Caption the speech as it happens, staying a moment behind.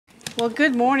Well,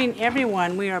 good morning,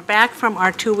 everyone. We are back from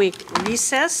our 2-week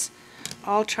recess,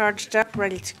 all charged up,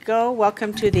 ready to go.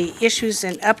 Welcome to the issues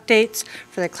and updates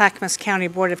for the Clackamas County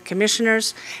Board of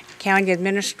Commissioners. County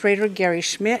Administrator Gary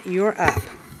Schmidt, you're up.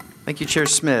 Thank you, Chair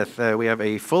Smith. We have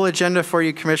a full agenda for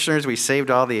you, Commissioners. We saved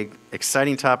all the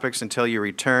exciting topics until you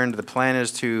returned. The plan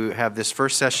is to have this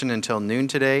first session until noon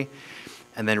today,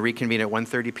 and then reconvene at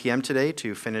 1:30 p.m. today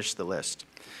to finish the list.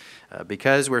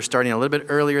 Because we're starting a little bit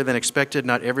earlier than expected,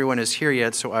 not everyone is here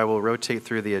yet, so I will rotate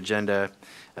through the agenda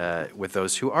with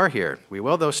those who are here. We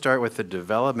will, though, start with the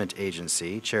Development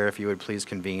Agency. Chair, if you would please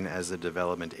convene as the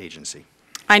Development Agency.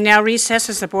 I now recess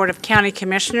as the Board of County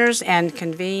Commissioners and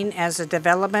convene as the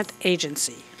Development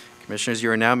Agency. Commissioners,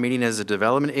 you are now meeting as a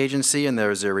Development Agency, and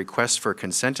there is a request for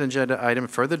consent agenda item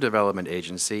for the Development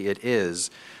Agency. It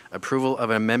is approval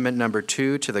of Amendment Number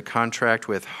 2 to the contract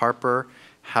with Harper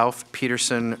Hauff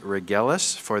Peterson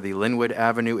Regelis for the Linwood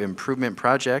Avenue Improvement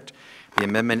Project. The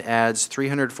amendment adds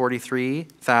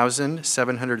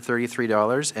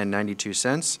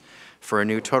 $343,733.92 for a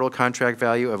new total contract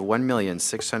value of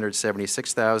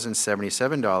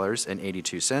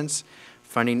 $1,676,077.82.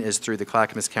 Funding is through the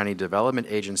Clackamas County Development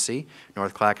Agency,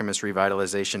 North Clackamas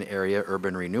Revitalization Area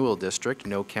Urban Renewal District.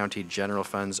 No county general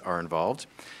funds are involved.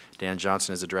 Dan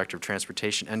Johnson is the Director of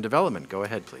Transportation and Development. Go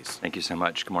ahead, please. Thank you so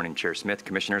much. Good morning, Chair Smith,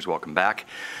 Commissioners. Welcome back.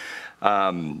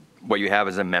 What you have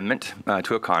is an amendment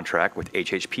to a contract with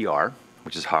HHPR,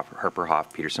 which is Harper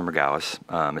Hauff Peterson Regelis.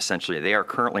 Essentially, they are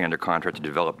currently under contract to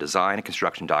develop design and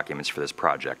construction documents for this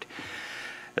project.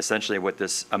 Essentially, what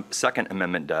this second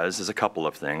amendment does is a couple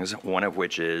of things, one of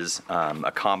which is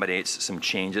accommodates some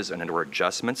changes and or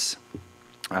adjustments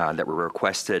that were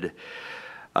requested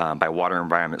by Water and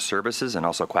Environment Services and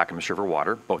also Clackamas River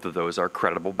Water. Both of those are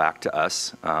creditable back to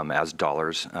us as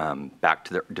dollars back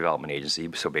to the Development Agency,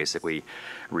 so basically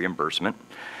reimbursement.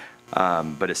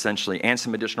 But essentially, and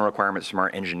some additional requirements from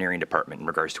our engineering department in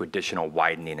regards to additional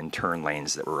widening and turn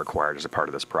lanes that were required as a part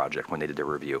of this project when they did their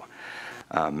review.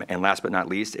 And last but not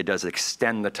least, it does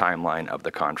extend the timeline of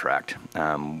the contract.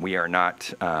 We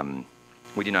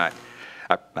do not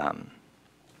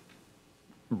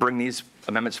bring these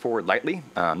amendments forward lightly.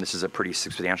 This is a pretty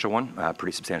substantial one,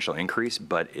 pretty substantial increase,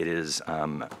 but it is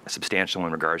substantial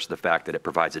in regards to the fact that it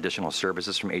provides additional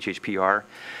services from HHPR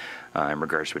in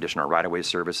regards to additional right-of-way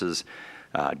services,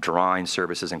 drawing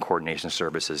services, and coordination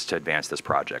services to advance this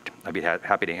project. I'd be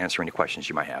happy to answer any questions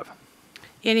you might have.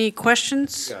 Any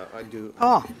questions? Yeah, I do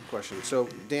have a question. So,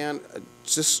 Dan,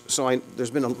 there's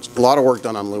been a lot of work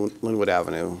done on Linwood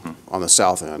Avenue on the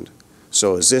south end.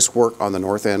 So is this work on the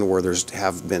north end where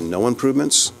have been no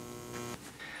improvements?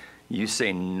 You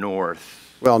say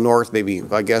north. Well, north, maybe,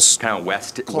 I guess. Kind of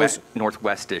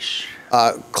northwestish.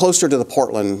 Closer to the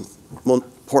Portland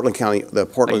County, the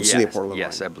city of Portland.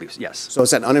 Yes, I believe, yes. So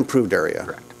it's that unimproved area?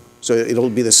 Correct. So it'll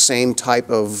be the same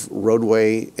type of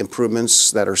roadway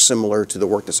improvements that are similar to the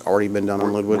work that's already been done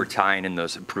on Linwood? We're tying in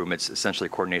those improvements, essentially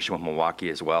coordination with Milwaukee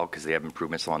as well, because they have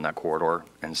improvements along that corridor.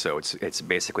 And so it's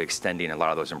basically extending a lot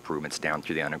of those improvements down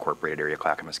through the unincorporated area of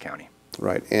Clackamas County.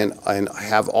 Right. And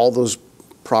have all those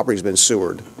properties been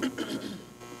sewered?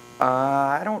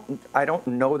 I don't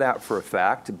know that for a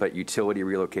fact, but utility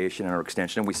relocation and our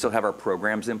extension, we still have our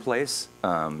programs in place.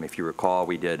 If you recall,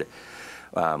 we did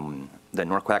the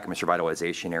North Clackamas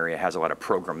Revitalization Area has a lot of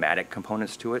programmatic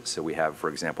components to it. So we have, for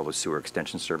example, the sewer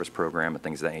extension service program and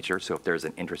things of that nature. So if there's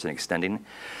an interest in extending,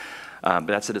 but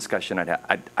that's a discussion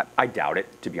I doubt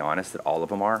it, to be honest, that all of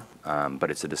them are.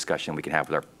 But it's a discussion we can have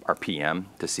with our PM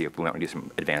to see if we want to do some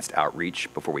advanced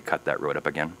outreach before we cut that road up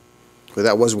again. But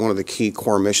that was one of the key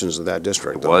core missions of that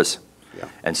district. It was. Yeah.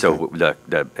 And so the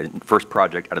first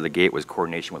project out of the gate was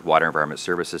coordination with Water and Environment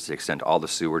Services to extend all the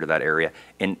sewer to that area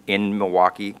in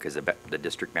Milwaukee, because the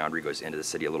district boundary goes into the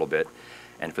city a little bit,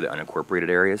 and for the unincorporated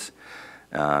areas.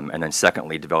 And then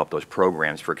secondly, develop those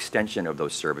programs for extension of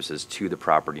those services to the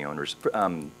property owners,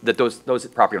 those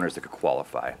property owners that could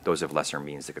qualify, those of lesser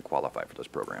means that could qualify for those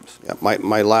programs. Yeah,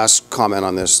 my last comment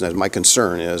on this, my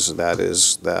concern is that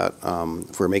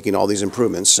if we're making all these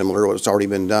improvements similar to what's already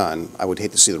been done, I would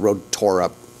hate to see the road tore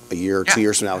up a year or 2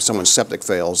 years from now if someone's septic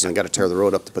fails and got to tear the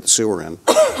road up to put the sewer in.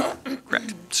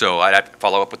 Correct. So I'd have to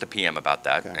follow up with the PM about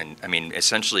that. Okay. And I mean,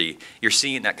 essentially, you're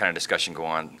seeing that kind of discussion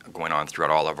going on throughout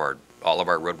all of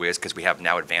our roadways, because we have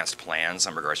now advanced plans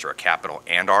in regards to our capital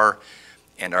and our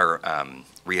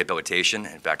rehabilitation.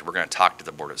 In fact, we're going to talk to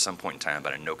the board at some point in time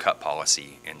about a no-cut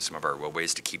policy in some of our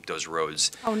roadways to keep those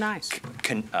roads nice.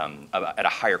 At a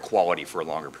higher quality for a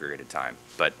longer period of time.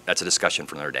 But that's a discussion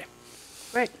for another day.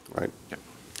 Great. Right. Yeah.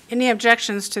 Any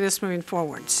objections to this moving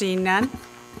forward? Seeing none?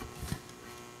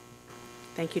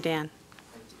 Thank you, Dan.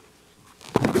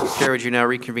 Chair, would you now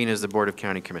reconvene as the Board of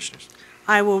County Commissioners?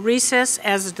 I will recess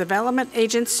as a development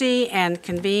agency and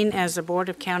convene as the Board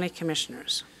of County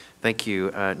Commissioners. Thank you.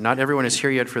 Not everyone is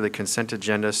here yet for the consent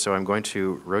agenda, so I'm going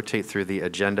to rotate through the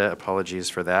agenda.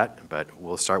 Apologies for that, but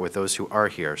we'll start with those who are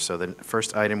here. So the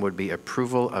first item would be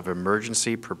approval of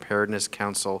Emergency Preparedness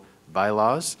Council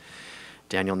bylaws.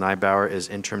 Daniel Neibauer is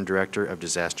Interim Director of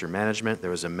Disaster Management. There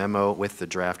was a memo with the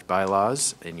draft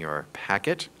bylaws in your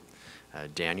packet.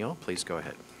 Daniel, please go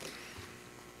ahead.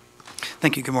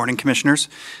 Thank you. Good morning, Commissioners.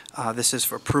 This is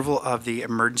for approval of the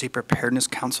Emergency Preparedness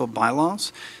Council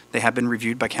bylaws. They have been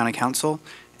reviewed by County Council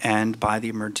and by the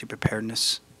Emergency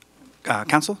Preparedness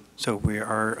Council, so we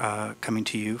are coming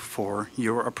to you for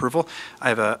your approval. I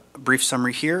have a brief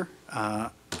summary here.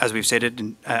 As we've stated,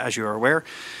 and as you are aware,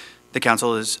 the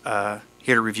Council is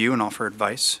here to review and offer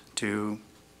advice to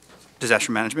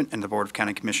Disaster Management and the Board of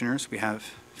County Commissioners. We have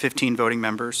 15 voting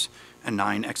members and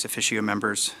 9 ex officio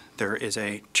members. There is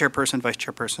a chairperson, vice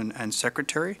chairperson, and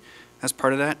secretary as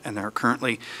part of that, and there are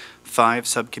currently 5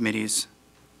 subcommittees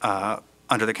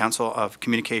under the Council of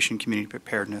Communication, Community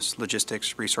Preparedness,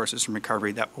 Logistics, Resources, and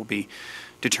Recovery that will be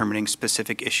determining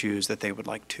specific issues that they would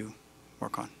like to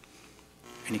work on.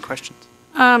 Any questions?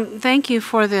 Thank you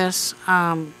for this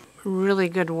really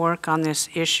good work on this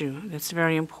issue. It's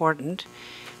very important.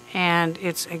 And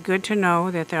it's good to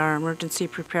know that our Emergency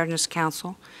Preparedness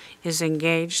Council is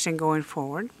engaged in going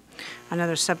forward.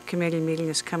 Another subcommittee meeting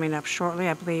is coming up shortly,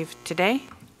 I believe today.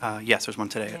 Yes, there's one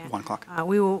today at 1 o'clock.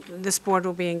 This board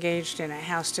will be engaged in a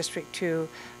House District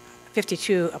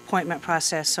 52 appointment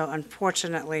process, so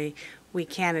unfortunately we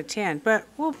can't attend, but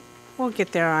we'll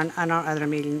get there on our other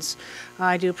meetings.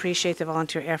 I do appreciate the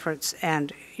volunteer efforts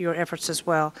and your efforts as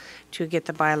well to get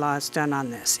the bylaws done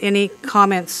on this. Any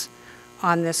comments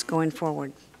on this going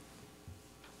forward?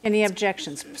 Any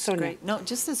objections? Sonia? Great. No,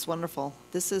 just this wonderful.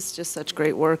 This is just such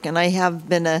great work. And I have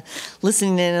been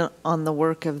listening in on the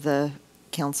work of the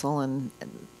council, and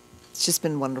it's just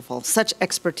been wonderful. Such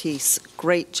expertise.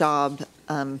 Great job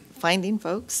finding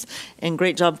folks, and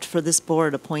great job for this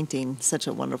board appointing such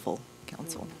a wonderful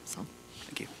council. So,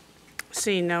 Thank you.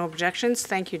 Seeing no objections,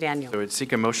 thank you, Daniel. So we'd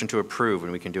seek a motion to approve,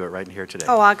 and we can do it right here today.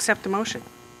 Oh, I'll accept the motion.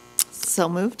 so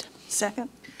moved. Second.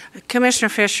 Commissioner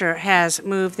Fisher has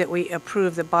moved that we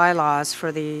approve the bylaws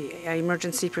for the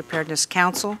Emergency Preparedness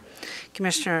Council.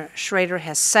 Commissioner Schrader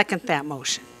has seconded that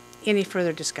motion. Any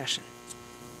further discussion?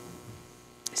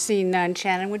 Seeing none,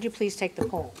 Shannon, would you please take the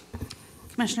poll?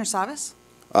 Commissioner Savas?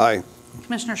 Aye.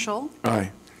 Commissioner Scholl?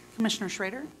 Aye. Commissioner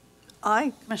Schrader?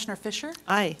 Aye. Commissioner Fisher?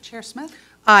 Aye. Chair Smith?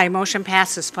 Aye, motion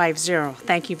passes 5-0.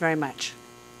 Thank you very much.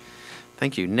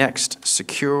 Thank you. Next,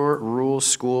 Secure Rural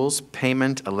Schools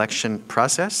Payment Election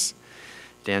Process.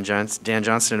 Dan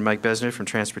Johnson and Mike Besner from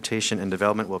Transportation and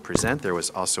Development will present. There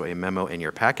was also a memo in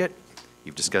your packet.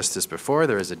 You've discussed this before.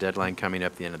 There is a deadline coming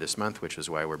up at the end of this month, which is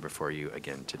why we're before you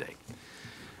again today.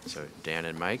 So Dan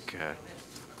and Mike,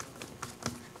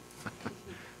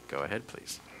 go ahead,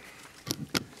 please.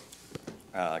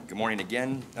 Good morning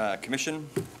again, Commission.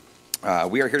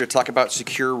 We are here to talk about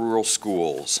secure rural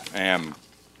schools.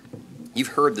 You've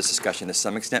heard this discussion to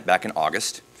some extent back in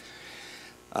August.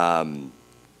 We're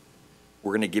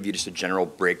going to give you just a general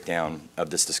breakdown of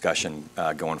this discussion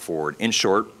going forward. In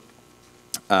short,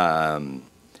 in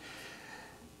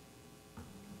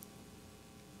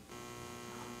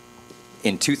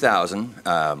 2000,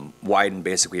 Wyden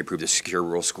basically approved the Secure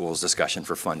Rural Schools discussion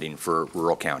for funding for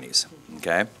rural counties,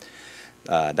 okay?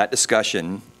 That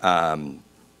discussion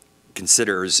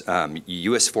considers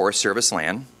U.S. Forest Service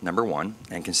land, number one,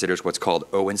 and considers what's called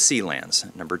O&C lands,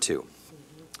 number two.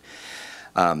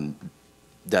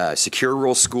 The Secure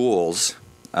Rural Schools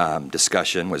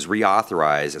discussion was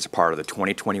reauthorized as a part of the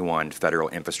 2021 federal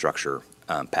infrastructure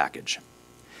package.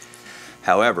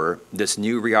 However, this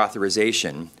new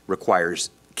reauthorization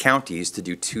requires counties to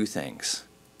do two things.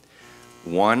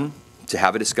 One, to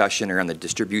have a discussion around the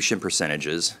distribution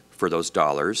percentages for those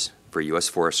dollars for U.S.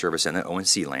 Forest Service and the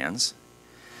O&C lands.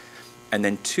 And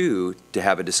then two, to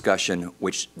have a discussion,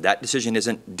 which that decision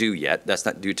isn't due yet, that's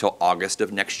not due till August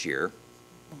of next year,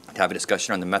 to have a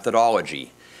discussion on the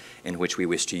methodology in which we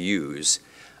wish to use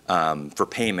for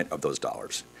payment of those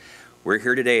dollars. We're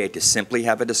here today to simply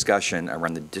have a discussion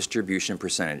around the distribution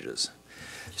percentages.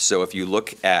 So if you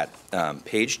look at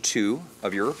page 2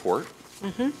 of your report,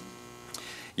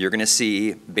 you're going to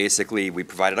see basically we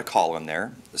provided a column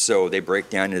there. So they break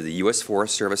down into the U.S.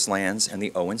 Forest Service lands and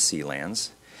the O&C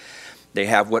lands. They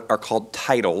have what are called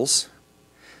titles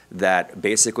that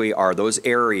basically are those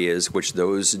areas which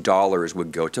those dollars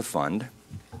would go to fund.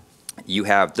 You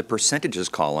have the percentages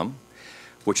column,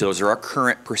 which those are our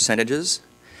current percentages.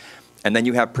 And then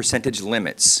you have percentage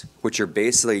limits, which are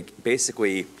basically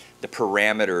the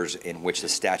parameters in which the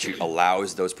statute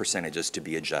allows those percentages to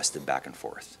be adjusted back and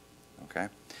forth, okay?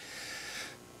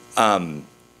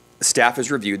 Staff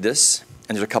has reviewed this,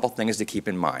 and there's a couple things to keep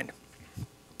in mind.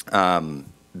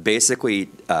 Basically,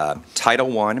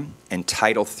 Title I and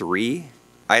Title III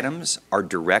items are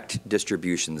direct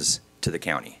distributions to the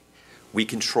county. We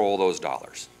control those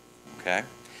dollars, okay?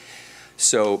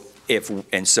 So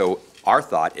our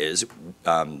thought is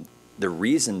the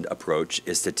reasoned approach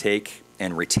is to take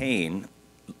and retain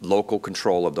local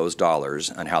control of those dollars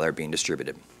and how they're being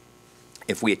distributed.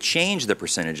 If we change the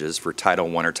percentages for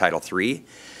Title I or Title III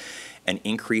and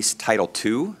increase Title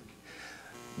II,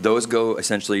 those go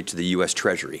essentially to the U.S.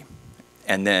 Treasury.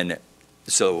 And then,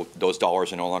 so those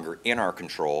dollars are no longer in our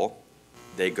control.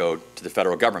 They go to the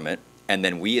federal government. And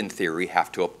then we, in theory,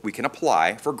 we can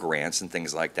apply for grants and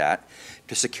things like that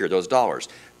to secure those dollars.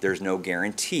 There's no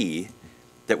guarantee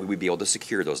that we would be able to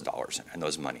secure those dollars and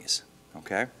those monies,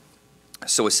 okay?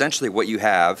 So essentially what you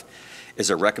have is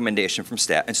a recommendation from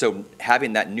staff. And so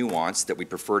having that nuance that we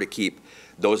prefer to keep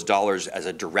those dollars as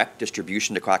a direct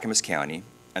distribution to Clackamas County,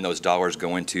 and those dollars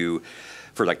go into,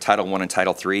 for like Title I and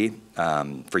Title III,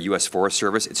 for U.S. Forest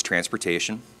Service, it's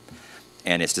transportation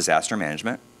and it's disaster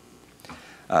management.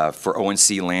 For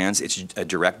ONC lands, it's a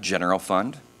direct general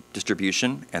fund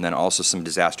distribution, and then also some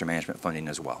disaster management funding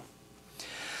as well.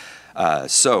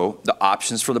 So the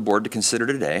options for the board to consider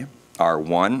today are,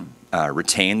 one,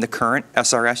 retain the current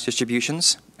SRS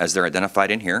distributions as they're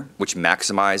identified in here, which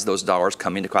maximize those dollars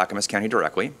coming to Clackamas County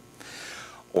directly.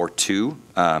 Or two,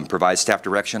 provide staff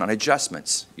direction on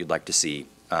adjustments you'd like to see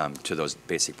to those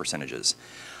basic percentages.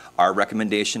 Our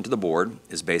recommendation to the board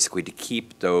is basically to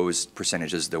keep those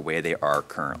percentages the way they are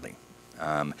currently.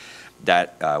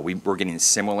 We're getting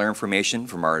similar information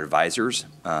from our advisors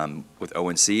with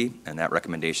ONC, and that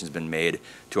recommendation has been made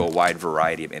to a wide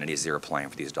variety of entities that are applying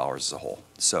for these dollars as a whole.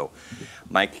 So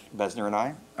Mike Besner and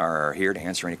I are here to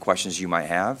answer any questions you might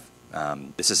have.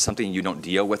 This is something you don't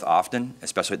deal with often,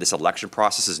 especially this election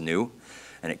process is new,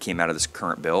 and it came out of this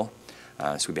current bill.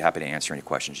 So we'd be happy to answer any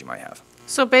questions you might have.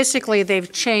 So basically, they've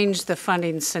changed the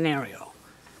funding scenario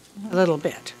a little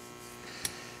bit.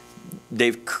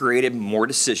 They've created more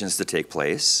decisions to take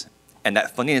place, and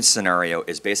that funding scenario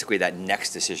is basically that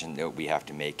next decision that we have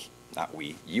to make,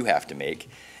 you have to make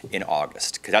in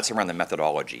August, because that's around the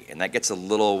methodology, and that gets a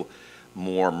little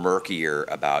more murkier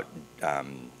about,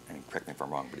 and correct me if I'm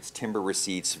wrong, but it's timber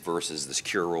receipts versus the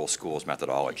secure rural schools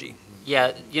methodology.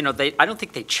 Yeah, you know, I don't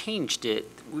think they changed it.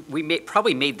 We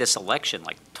probably made this election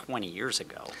like 20 years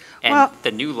ago. And Well-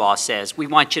 the new law says, we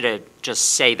want you to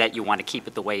just say that you want to keep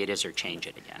it the way it is or change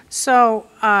it again. So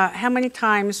how many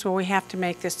times will we have to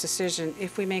make this decision?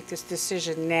 If we make this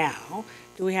decision now,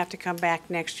 do we have to come back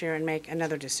next year and make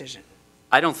another decision?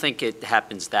 I don't think it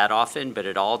happens that often, but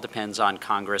it all depends on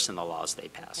Congress and the laws they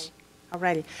pass. All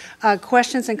righty.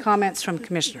 Questions and comments from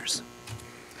commissioners?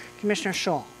 Commissioner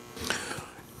Scholl.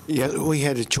 Yeah, we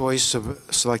had a choice of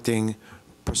selecting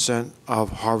percent of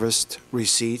harvest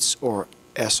receipts or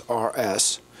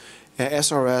SRS. And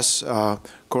SRS,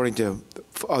 according to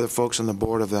other folks on the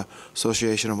board of the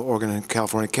Association of Oregon and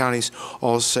California Counties,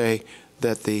 all say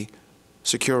that the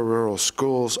secure rural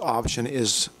schools option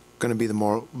is going to be the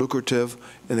more lucrative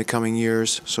in the coming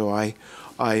years. So I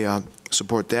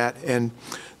support that. And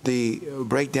the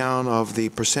breakdown of the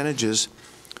percentages,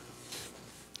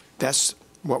 that's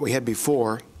what we had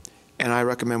before, and I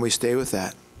recommend we stay with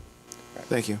that.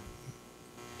 Thank you.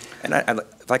 And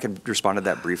if I could respond to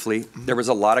that briefly, there was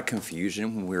a lot of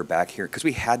confusion when we were back here, because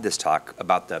we had this talk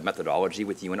about the methodology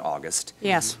with you in August.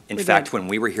 Yes, In we fact, did. when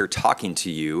we were here talking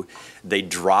to you, they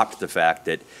dropped the fact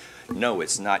that, no,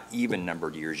 it's not even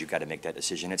numbered years, you've got to make that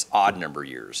decision, it's odd number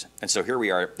years. And so here we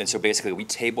are, and so basically we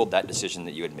tabled that decision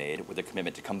that you had made with a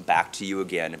commitment to come back to you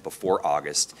again before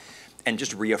August and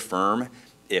just reaffirm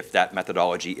if that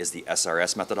methodology is the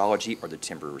SRS methodology or the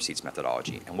timber receipts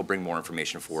methodology. And we'll bring more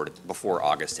information forward before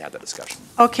August to have that discussion.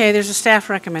 Okay, there's a staff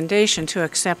recommendation to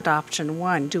accept option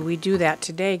one. Do we do that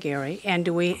today, Gary? And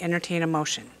do we entertain a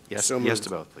motion? Yes, So yes moved. to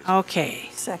both, please. Okay.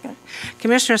 Second.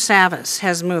 Commissioner Savas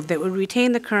has moved that we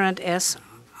retain the current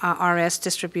SRS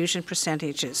distribution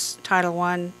percentages, Title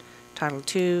I, Title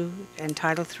II, and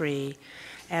Title III,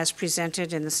 as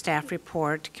presented in the staff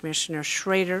report. Commissioner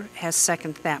Schrader has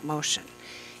seconded that motion.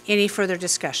 Any further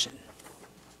discussion?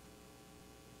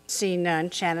 Seeing none,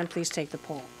 Shannon, please take the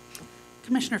poll.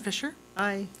 Commissioner Fisher?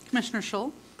 Aye. Commissioner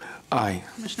Scholl? Aye.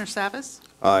 Commissioner Savas?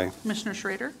 Aye. Commissioner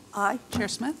Schrader? Aye. Chair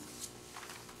Smith?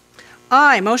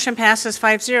 Aye, motion passes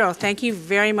 5-0. Thank you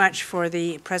very much for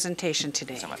the presentation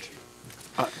today. So much.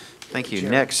 Thank you. Chair.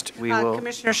 Next, we will.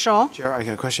 Commissioner Scholl? Chair, I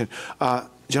got a question.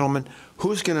 Gentlemen,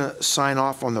 who's going to sign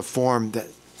off on the form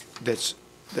this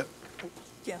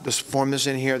form that's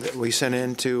in here that we sent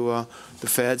in to the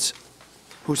feds?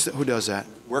 Who does that?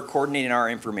 We're coordinating our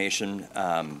information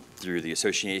through the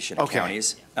Association of Okay.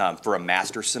 Counties for a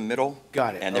master submittal.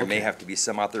 Got it. And there may Okay. have to be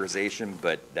some authorization,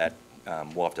 but that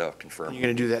we'll have to confirm. You're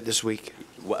going to do that this week?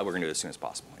 We're going to do it as soon as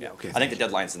possible. Yeah. Okay, I think thank the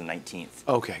deadline's the 19th.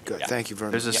 Okay, good. Yeah. Thank you very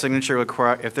much. There's a signature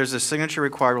required. If there's a signature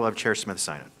required, we'll have Chair Smith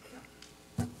sign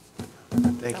it.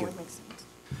 Thank you.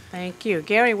 Thank you.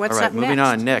 Gary, what's All up right, next? moving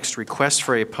on. Next, request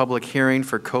for a public hearing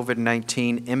for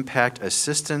COVID-19 impact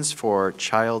assistance for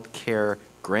child care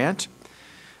grant.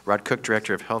 Rod Cook,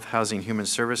 Director of Health, Housing, and Human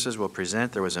Services, will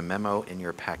present. There was a memo in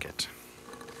your packet.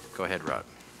 Go ahead, Rod.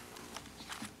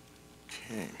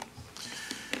 Okay.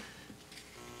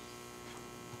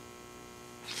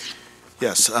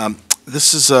 Yes,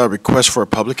 this is a request for a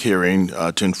public hearing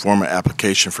to inform an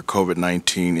application for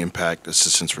COVID-19 impact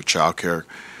assistance for child care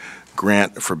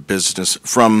grant for business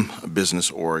from Business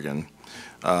Oregon.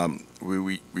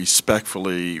 We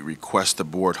respectfully request the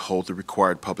board hold the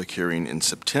required public hearing in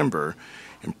September,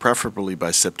 and preferably by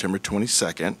September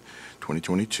 22nd,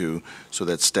 2022, so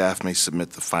that staff may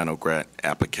submit the final grant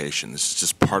application. This is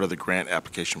just part of the grant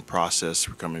application process.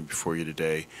 We're coming before you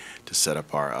today to set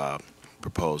up our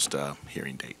proposed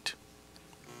hearing date.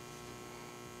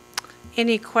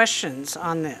 Any questions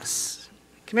on this?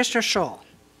 Commissioner Scholl?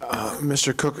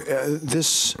 Mr. Cook,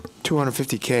 this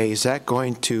 250K, is that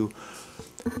going to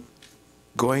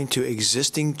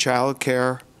existing child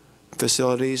care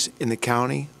facilities in the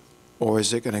county, or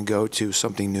is it going to go to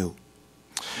something new?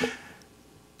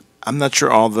 I'm not sure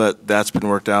all that's been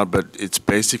worked out, but it's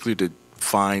basically to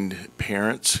find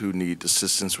parents who need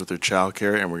assistance with their child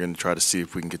care, and we're going to try to see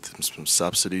if we can get them some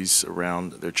subsidies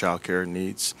around their child care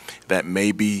needs. That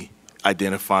may be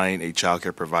identifying a child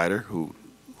care provider who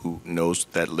knows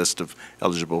that list of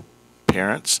eligible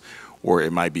parents, or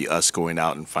it might be us going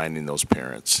out and finding those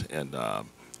parents and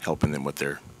helping them with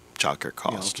their child care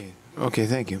costs. Yeah, okay,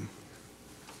 thank you.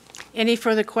 Any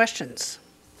further questions?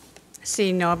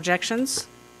 Seeing no objections?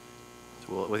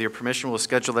 With your permission, we'll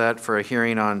schedule that for a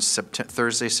hearing on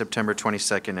Thursday, September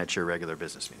 22nd at your regular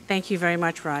business meeting. Thank you very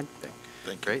much, Rod.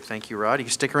 Great, thank you, Rod. You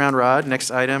can stick around, Rod. Next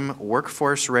item,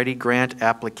 Workforce Ready Grant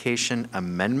Application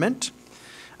Amendment.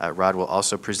 Rod will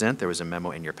also present. There was a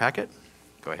memo in your packet.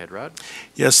 Go ahead, Rod.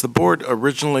 Yes, the board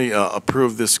originally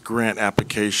approved this grant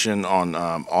application on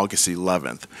August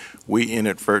 11th. We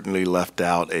inadvertently left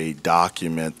out a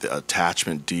document, the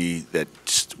attachment D, that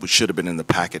should have been in the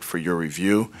packet for your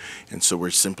review. And so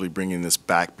we're simply bringing this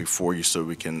back before you so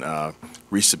we can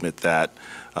resubmit that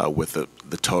with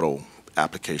the total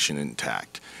application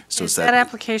intact. So Is that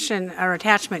application or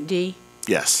attachment D?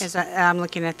 Yes. I'm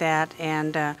looking at that.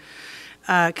 And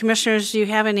Commissioners, do you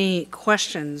have any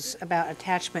questions about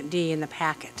attachment D in the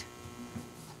packet?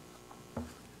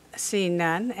 Seeing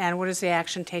none. And what is the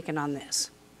action taken on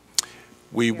this?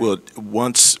 We would,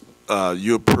 once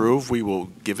you approve, we will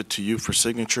give it to you for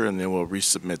signature, and then we'll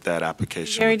resubmit that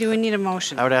application. Gary, do we need a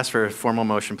motion? I would ask for a formal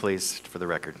motion, please, for the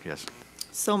record. Yes.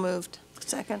 So moved.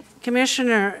 Second.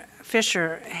 Commissioner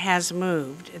Fisher has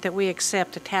moved that we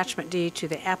accept attachment D to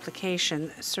the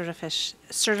application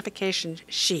certification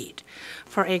sheet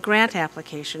for a grant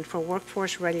application for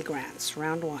Workforce Ready Grants,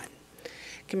 Round 1.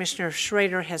 Commissioner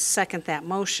Schrader has seconded that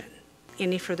motion.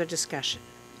 Any further discussion?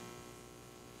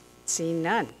 Seeing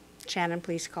none. Shannon,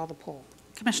 please call the poll.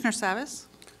 Commissioner Savas?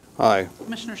 Aye.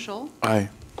 Commissioner Scholl? Aye.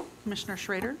 Commissioner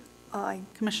Schrader? Aye.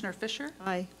 Commissioner Fisher?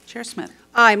 Aye. Chair Smith?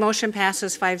 Aye, motion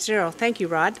passes 5-0. Thank you,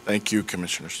 Rod. Thank you,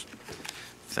 Commissioners.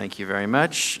 Thank you very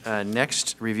much.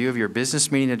 Next, review of your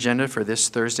business meeting agenda for this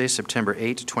Thursday, September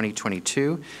 8,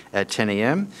 2022, at 10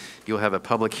 a.m. You'll have a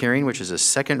public hearing, which is a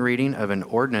second reading of an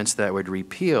ordinance that would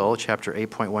repeal Chapter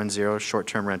 8.10,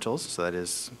 short-term rentals. So that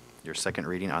is your second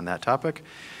reading on that topic.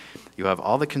 You have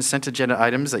all the consent agenda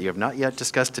items that you have not yet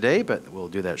discussed today, but we'll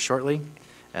do that shortly.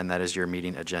 And that is your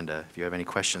meeting agenda. If you have any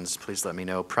questions, please let me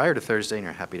know prior to Thursday, and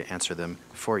we're happy to answer them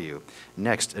for you.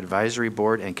 Next, advisory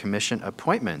board and commission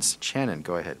appointments. Shannon,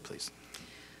 go ahead, please.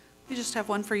 We just have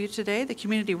one for you today. The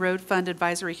Community Road Fund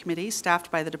Advisory Committee, staffed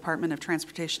by the Department of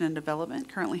Transportation and Development,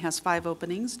 currently has 5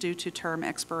 openings due to term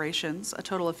expirations. A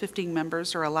total of 15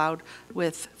 members are allowed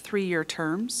with 3-year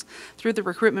terms. Through the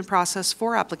recruitment process,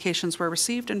 4 applications were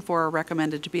received and 4 are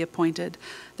recommended to be appointed.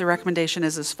 The recommendation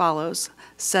is as follows: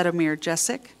 Sedomir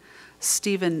Jessic,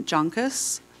 Stephen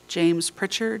Jonkus, James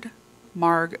Pritchard,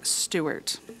 Marg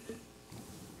Stewart.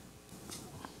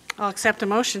 I'll accept a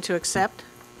motion to accept.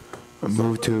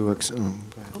 Move to,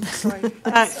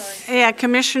 Yeah,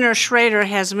 Commissioner Schrader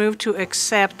has moved to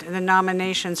accept the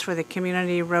nominations for the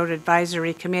Community Road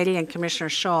Advisory Committee, and Commissioner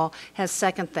Scholl has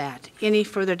seconded that. Any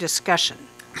further discussion?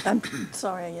 I'm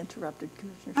sorry I interrupted,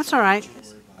 Commissioner. That's all right.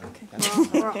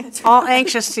 We're all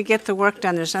anxious to get the work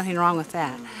done. There's nothing wrong with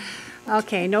that.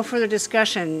 Okay, no further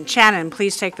discussion. Shannon,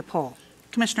 please take the poll.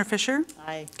 Commissioner Fisher?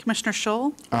 Aye. Commissioner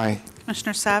Scholl? aye.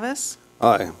 Commissioner Savas?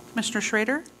 Aye. Commissioner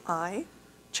Schrader? Aye.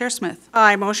 Chair Smith?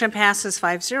 Aye, motion passes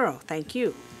 5-0. Thank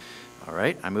you. All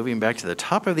right, I'm moving back to the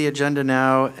top of the agenda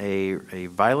now, a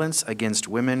Violence Against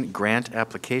Women grant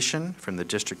application from the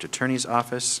District Attorney's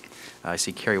Office. I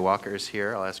see Carrie Walker is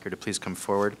here. I'll ask her to please come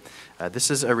forward.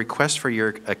 This is a request for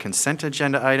a consent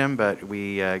agenda item, but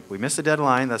we missed the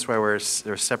deadline. That's why we're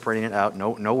separating it out.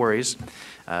 No worries.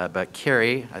 But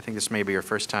Carrie, I think this may be your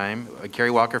first time.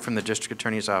 Carrie Walker from the District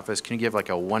Attorney's Office. Can you give like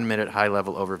a 1-minute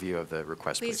high-level overview of the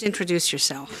request, please? Please introduce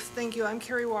yourself. Yes, thank you. I'm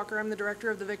Carrie Walker. I'm the Director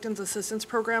of the Victims Assistance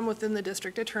Program within the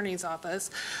District Attorney's Office.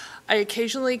 I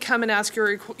occasionally come and ask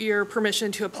your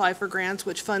permission to apply for grants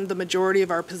which fund the majority of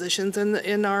our positions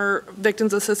in our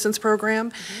Victims Assistance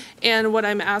Program. And what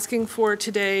I'm asking for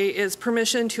today is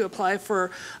permission to apply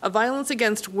for a Violence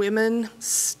Against Women,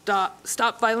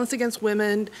 Stop Violence Against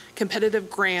Women competitive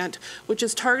grant, which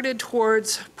is targeted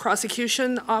towards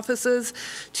prosecution offices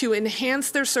to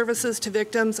enhance their services to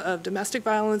victims of domestic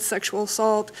violence, sexual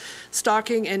assault,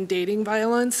 stalking, and dating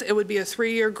violence. It would be a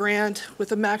 3-year grant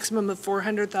with a maximum of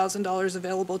 $400,000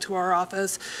 available to our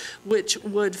office, which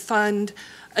would fund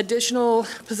additional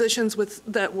positions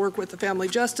that work with the Family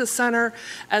Justice Center,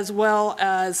 as well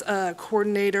as a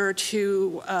coordinator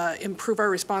to improve our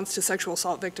response to sexual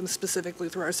assault victims, specifically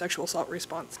through our sexual assault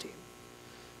response team.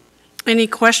 Any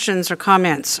questions or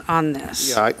comments on this?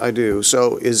 Yeah, I do.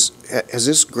 So has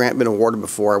this grant been awarded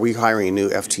before? Are we hiring a new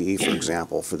FTE, for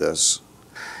example, for this?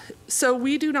 So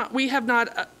we have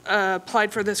not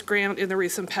applied for this grant in the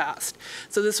recent past.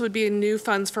 So this would be new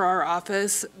funds for our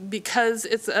office. Because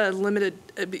it's a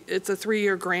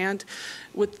 3-year grant,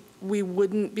 we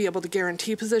wouldn't be able to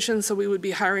guarantee positions, so we would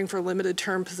be hiring for limited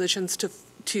term positions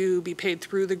to be paid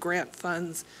through the grant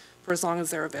funds for as long as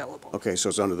they're available. Okay, so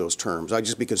it's under those terms. I'd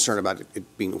just be concerned about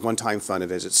it being one-time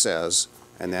funded, as it says,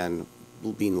 and then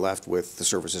being left with the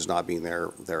services not being there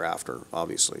thereafter,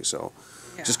 obviously. So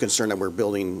Yeah. just concerned that we're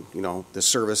building, the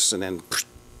service and then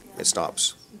it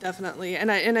stops. Definitely,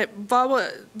 and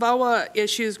VAWA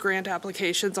issues grant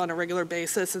applications on a regular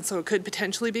basis, and so it could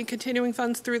potentially be continuing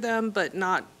funds through them, but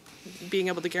not being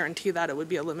able to guarantee that. It would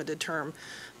be a limited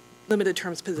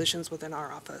terms positions within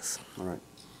our office. All right.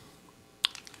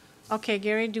 Okay,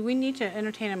 Gary, do we need to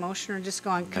entertain a motion or just go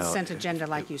on consent agenda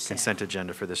like you said? Consent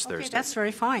agenda for this Okay, Thursday. that's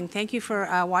very fine. Thank you for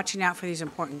watching out for these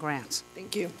important grants.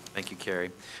 Thank you. Thank you,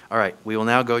 Carrie. All right, we will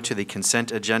now go to the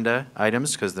consent agenda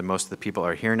items because most of the people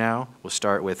are here now. We'll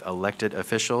start with elected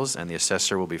officials, and the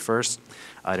assessor will be first.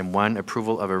 Item 1,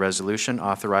 approval of a resolution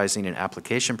authorizing an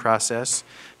application process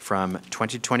from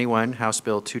 2021 House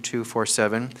Bill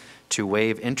 2247 to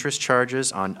waive interest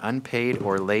charges on unpaid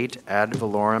or late ad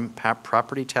valorem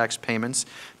property tax payments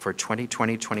for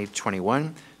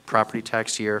 2020-2021 property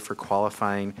tax year for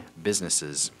qualifying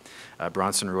businesses.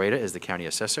 Bronson Rueda is the county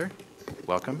assessor.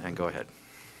 Welcome, and go ahead.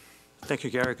 Thank you,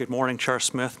 Gary. Good morning, Chair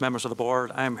Smith, members of the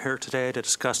board. I am here today to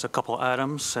discuss a couple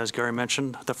items. As Gary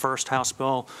mentioned, the first, House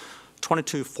Bill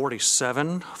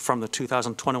 2247 from the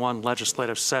 2021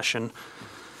 legislative session,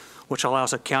 which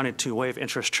allows a county to waive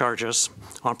interest charges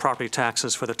on property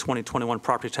taxes for the 2021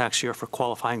 property tax year for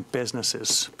qualifying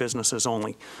businesses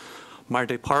only. My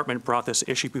department brought this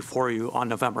issue before you on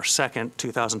November 2nd,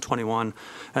 2021,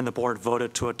 and the board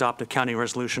voted to adopt a county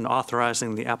resolution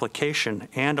authorizing the application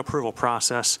and approval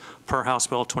process per House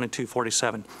Bill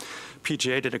 2247.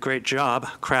 PGA did a great job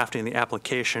crafting the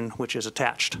application, which is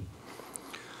attached.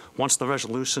 Once the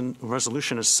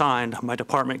resolution is signed, my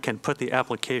department can put the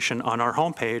application on our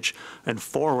homepage and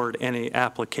forward any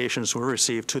applications we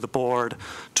receive to the board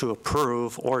to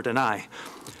approve or deny.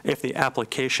 If the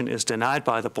application is denied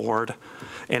by the board,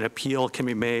 an appeal can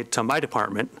be made to my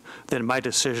department, then my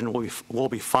decision will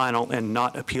be final and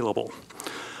not appealable.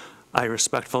 I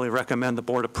respectfully recommend the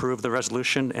board approve the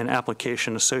resolution and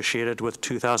application associated with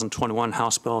 2021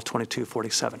 House Bill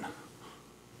 2247.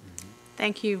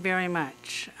 Thank you very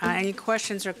much. Any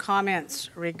questions or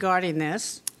comments regarding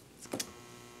this?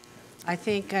 I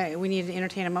think we need to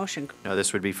entertain a motion. No,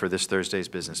 this would be for this Thursday's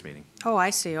business meeting. Oh, I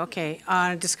see. Okay.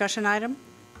 On a discussion item?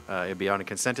 It'd be on a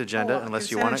consent agenda unless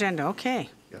you want it. Consent agenda. Okay.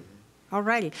 Yep. All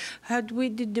righty.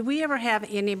 Did we ever have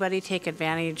anybody take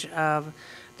advantage of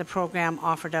the program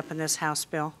offered up in this House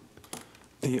bill?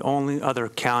 The only other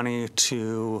county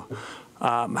to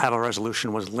have a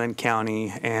resolution was Lynn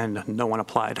County, and no one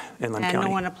applied in Lynn County. And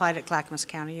no one applied at Clackamas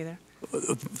County either?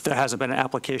 There hasn't been an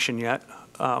application yet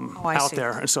I out see.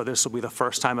 there, and so this will be the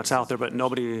first time it's out there, but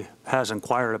nobody has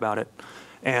inquired about it.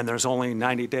 And there's only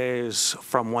 90 days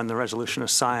from when the resolution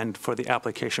is signed for the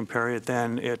application period,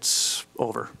 then it's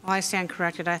over. Well, I stand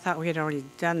corrected. I thought we had already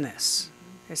done this.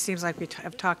 It seems like we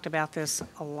have talked about this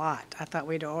a lot. I thought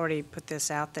we'd already put this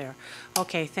out there.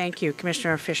 Okay, thank you.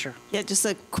 Commissioner Fisher. Yeah, just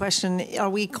a question. Are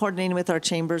we coordinating with our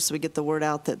chambers so we get the word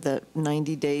out that the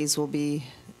 90 days will be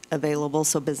available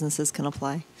so businesses can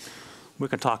apply? We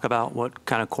can talk about what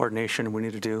kind of coordination we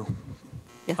need to do.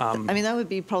 Yeah, I mean, that would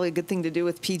be probably a good thing to do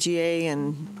with PGA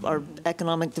and our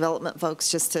economic development folks,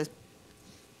 just to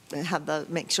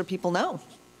make sure people know.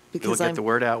 We'll get the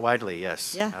word out widely,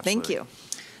 yes. Yeah, thank absolutely. you.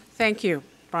 Thank you,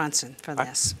 Bronson, for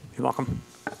this. You're welcome.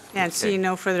 And seeing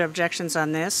no further objections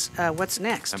on this, what's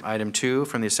next? Item 2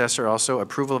 from the assessor, also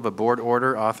approval of a board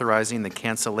order authorizing the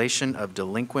cancellation of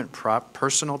delinquent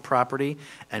personal property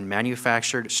and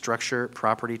manufactured structure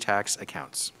property tax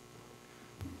accounts.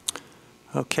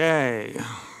 Okay.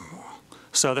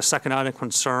 So the second item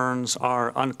concerns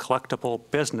our uncollectible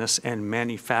business and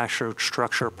manufactured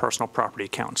structure personal property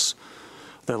accounts.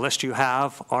 The list you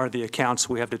have are the accounts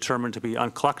we have determined to be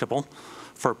uncollectible.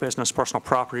 For business personal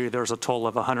property, there's a total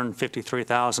of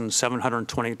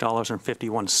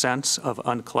 $153,720.51 of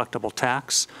uncollectible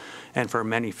tax. And for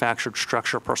manufactured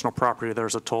structure personal property,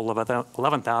 there's a total of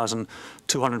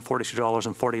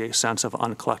 $11,242.48 of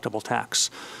uncollectible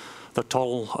tax. The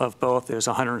total of both is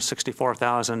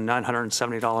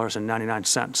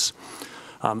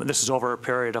 $164,970.99. This is over a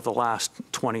period of the last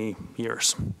 20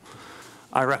 years.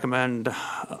 I recommend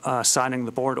signing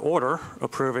the board order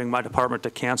approving my department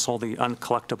to cancel the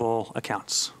uncollectible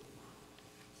accounts.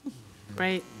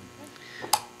 Great.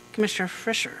 Commissioner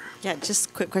Fisher. Yeah, just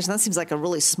a quick question. That seems like a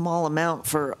really small amount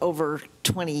for over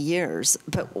 20 years,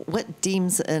 but what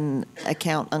deems an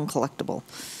account uncollectible?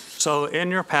 So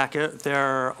in your packet,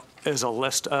 there is a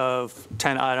list of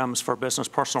 10 items for business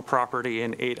personal property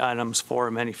and 8 items for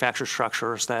manufactured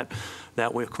structures that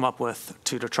we've come up with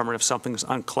to determine if something's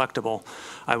uncollectible.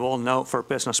 I will note for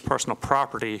business personal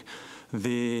property,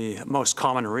 the most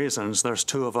common reasons, there's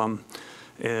 2 of them,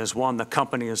 is 1, the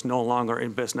company is no longer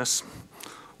in business,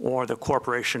 or the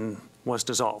corporation was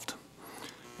dissolved.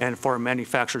 And for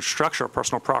manufactured structure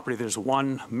personal property, there's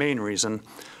 1 main reason,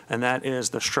 and that is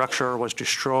the structure was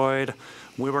destroyed,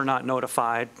 we were not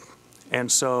notified, and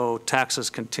so taxes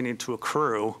continued to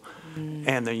accrue,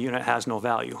 and the unit has no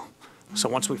value. So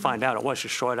once we find out it was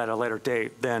destroyed at a later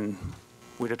date, then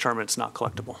we determine it's not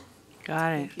collectible.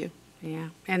 Got it. Thank you. Yeah,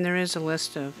 and there is a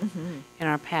list of, in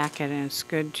our packet, and it's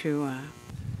good to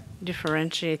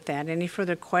differentiate that. Any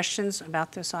further questions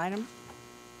about this item?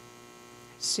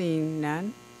 Seeing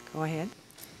none, go ahead.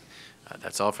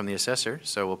 That's all from the assessor,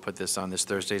 so we'll put this on this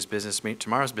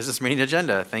tomorrow's business meeting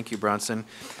agenda. Thank you, Bronson.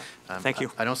 Thank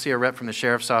you. I don't see a rep from the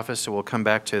sheriff's office, so we'll come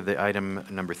back to the item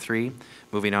number 3.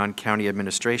 Moving on, county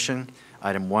administration.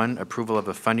 Item 1, approval of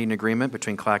a funding agreement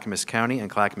between Clackamas County and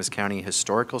Clackamas County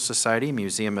Historical Society,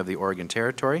 Museum of the Oregon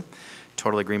Territory.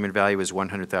 Total agreement value is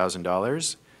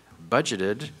 $100,000.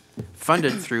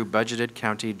 Funded through budgeted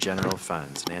county general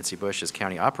funds. Nancy Bush is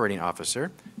county operating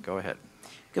officer. Go ahead.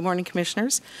 Good morning,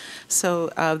 Commissioners. So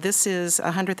this is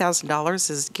 $100,000,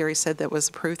 as Gary said, that was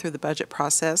approved through the budget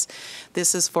process.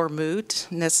 This is for MOOT,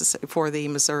 necessary for the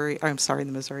Missouri,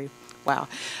 the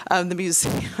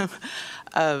Museum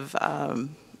of,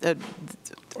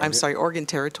 Oregon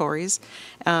Territories.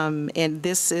 And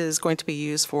this is going to be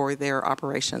used for their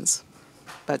operations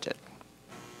budget.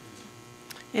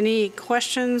 Any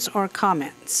questions or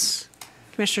comments?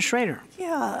 Commissioner Schrader.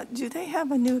 Yeah, do they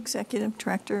have a new executive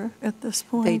director at this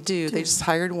point? They do. They just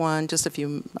hired one just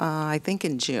I think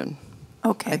in June.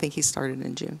 Okay. I think he started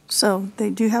in June. So they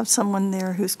do have someone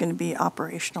there who's going to be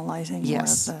operationalizing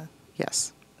Yes. more of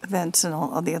Yes. the events and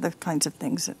all the other kinds of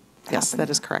things that Yes, happen that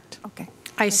is there. correct. Okay.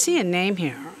 I see a name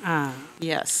here.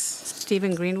 Yes.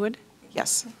 Stephen Greenwood?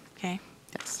 Yes. Okay.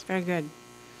 Yes. Very good.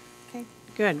 Okay.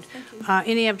 Good.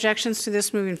 Any objections to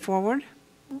this moving forward?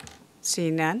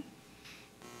 Seeing none.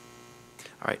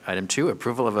 All right, item 2,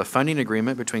 approval of a funding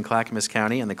agreement between Clackamas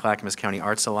County and the Clackamas County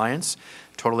Arts Alliance.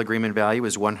 Total agreement value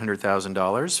is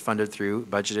 $100,000, funded through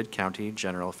budgeted county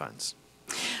general funds.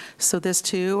 So this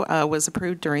too was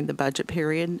approved during the budget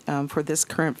period for this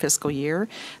current fiscal year.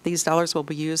 These dollars will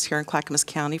be used here in Clackamas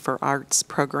County for arts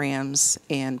programs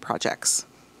and projects.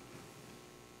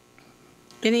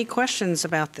 Any questions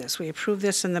about this? We approved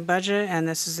this in the budget, and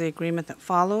this is the agreement that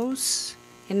follows.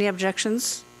 Any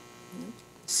objections?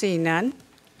 Seeing none.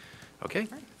 Okay,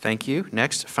 Thank you.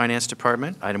 Next, Finance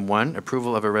Department. Item 1,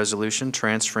 approval of a resolution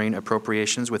transferring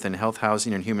appropriations within Health,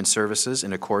 Housing, and Human Services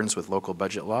in accordance with local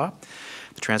budget law.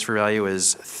 The transfer value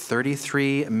is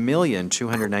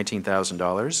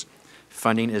 $33,219,000.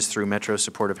 Funding is through Metro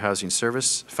Supportive Housing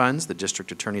Service funds, the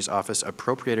District Attorney's Office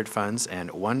appropriated funds,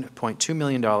 and $1.2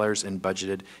 million in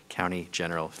budgeted county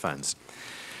general funds.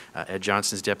 Ed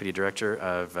Johnson is Deputy Director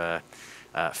of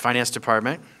Finance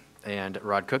Department, and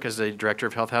Rod Cook is the Director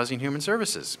of Health, Housing, and Human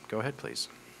Services. Go ahead, please.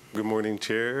 Good morning,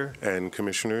 Chair and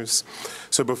Commissioners.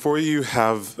 So before you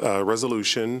have a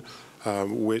resolution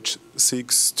which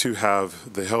seeks to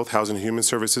have the Health, Housing, and Human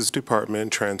Services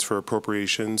Department transfer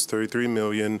appropriations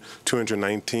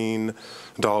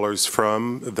 $33,219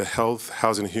 from the Health,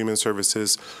 Housing, and Human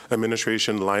Services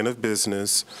Administration line of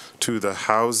business to the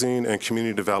Housing and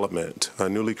Community Development, a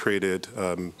newly created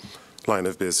line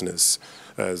of business.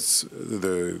 As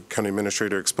the county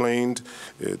administrator explained,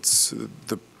 it's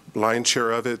the lion's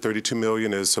share of it, $32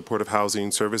 million, is supportive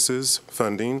housing services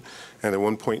funding, and the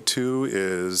 $1.2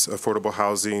 is affordable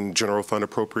housing general fund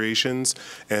appropriations,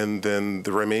 and then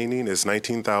the remaining is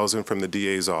 $19,000 from the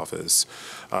DA's office.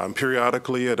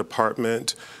 Periodically, a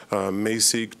department may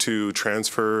seek to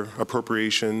transfer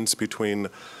appropriations between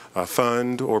a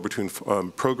fund or between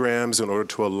programs in order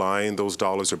to align those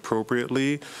dollars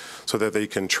appropriately so that they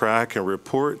can track and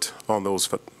report on those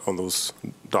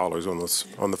dollars, on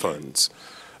the funds.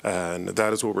 And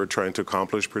that is what we're trying to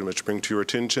accomplish, pretty much bring to your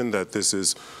attention that this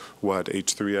is what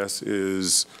H3S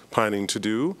is planning to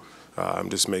do.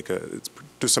 Just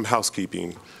do some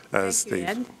housekeeping as they.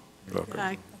 Ed.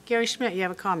 Gary Schmidt, you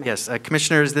have a comment? Yes,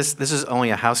 Commissioners, this is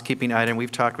only a housekeeping item.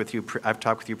 We've talked with you. I've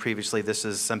talked with you previously. This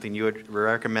is something you had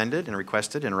recommended and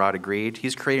requested, and Rod agreed.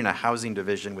 He's creating a housing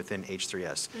division within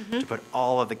H3S to put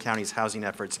all of the county's housing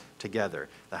efforts together.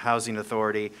 The Housing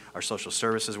Authority, our social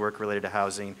services work related to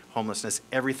housing, homelessness,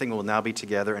 everything will now be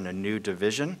together in a new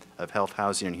division of Health,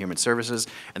 Housing, and Human Services.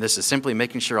 And this is simply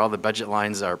making sure all the budget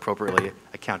lines are appropriately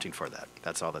accounting for that.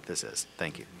 That's all that this is.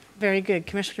 Thank you. Very good.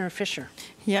 Commissioner Fisher.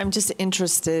 Yeah, I'm just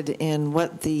interested in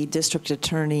what the district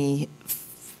attorney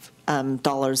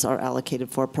dollars are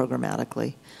allocated for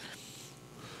programmatically.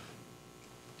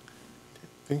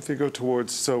 I think they go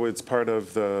towards, so it's part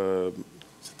of the.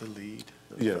 Is it the lead?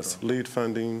 Yes, lead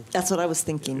funding. That's what I was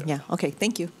thinking. Yeah. Okay.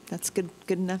 Thank you. That's good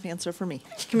enough answer for me.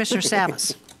 Commissioner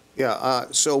Salas. Yeah,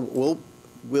 so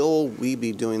will we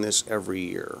be doing this every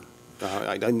year?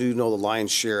 I do know the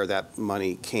lion's share of that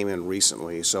money came in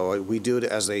recently. So we do it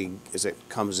as it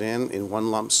comes in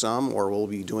one lump sum, or will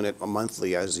we be doing it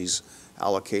monthly as these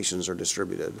allocations are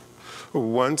distributed?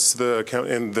 Once the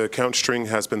account string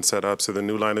has been set up, so the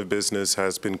new line of business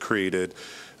has been created.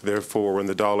 Therefore, when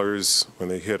they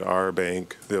hit our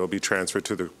bank, they'll be transferred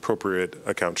to the appropriate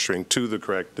account string to the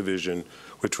correct division,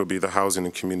 which will be the Housing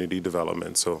and Community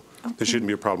Development. So there shouldn't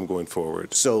be a problem going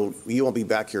forward. So you won't be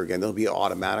back here again. They'll be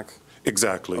automatic?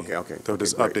 Exactly. Okay. They'll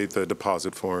just update the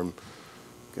deposit form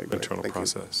internal Thank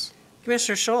process. You.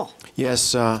 Commissioner Scholl.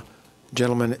 Yes,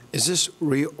 gentlemen, is this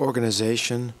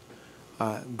reorganization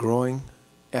growing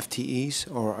FTEs,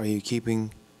 or are you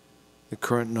keeping the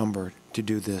current number to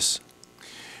do this?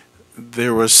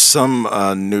 There was some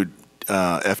new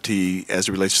FTE as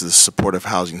it relates to the supportive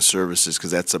housing services,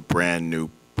 because that's a brand new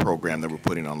program that we're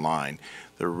putting online.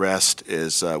 The rest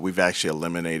is we've actually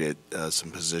eliminated some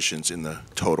positions in the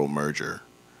total merger.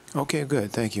 Okay,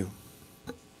 good. Thank you.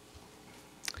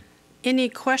 Any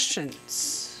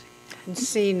questions? And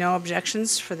see no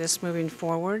objections for this moving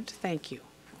forward. Thank you.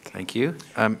 Thank you.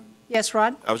 Yes,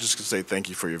 Rod? I was just going to say thank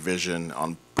you for your vision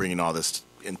on bringing all this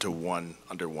into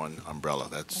under one umbrella.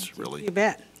 That's really You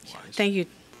bet. wise. Thank you.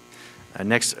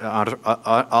 Next,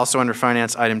 also under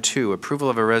Finance, Item 2, approval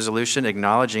of a resolution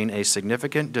acknowledging a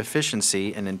significant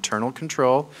deficiency in internal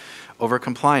control over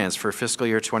compliance for fiscal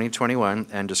year 2021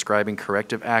 and describing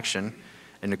corrective action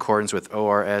in accordance with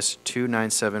ORS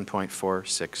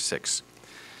 297.466.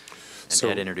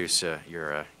 And Ed, introduce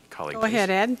your colleague, Go ahead,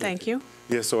 Ed. Thank you.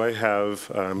 Yeah, so I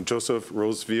have Joseph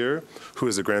Rosevier, who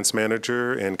is a grants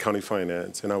manager in county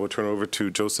finance, and I will turn over to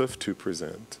Joseph to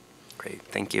present. Great,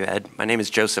 thank you, Ed. My name is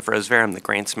Joseph Rosevier. I'm the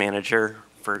grants manager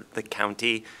for the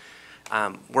county.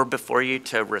 We're before you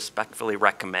to respectfully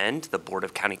recommend the Board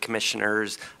of County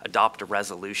Commissioners adopt a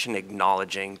resolution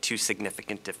acknowledging two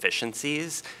significant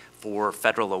deficiencies for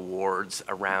federal awards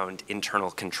around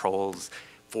internal controls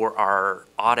for our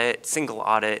single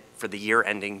audit for the year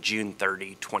ending June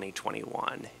 30,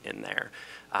 2021 in there.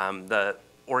 The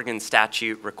Oregon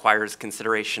statute requires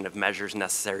consideration of measures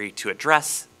necessary to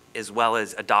address as well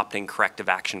as adopting corrective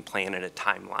action plan and a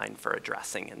timeline for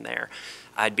addressing in there.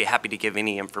 I'd be happy to give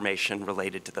any information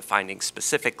related to the findings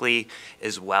specifically,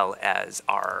 as well as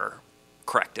our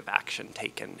corrective action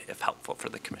taken, if helpful for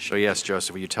the commission. So yes,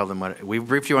 Joseph, will you tell them what, we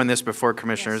briefed you on this before,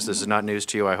 commissioners. This is not news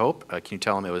to you, I hope. Can you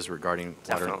tell them it was regarding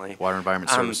water environment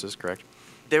services, correct?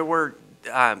 There were,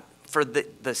 for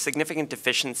the significant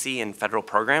deficiency in federal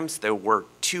programs, there were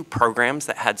 2 programs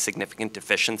that had significant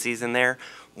deficiencies in there.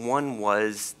 One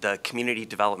was the Community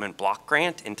Development Block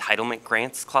Grant, Entitlement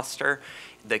Grants Cluster.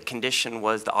 The condition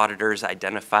was the auditors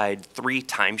identified 3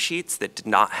 timesheets that did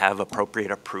not have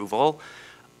appropriate approval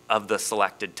of the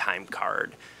selected time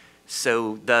card.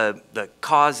 So the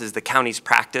cause is the county's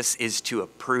practice is to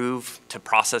approve, to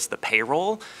process the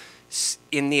payroll.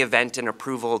 In the event an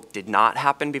approval did not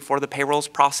happen before the payroll is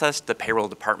processed, the payroll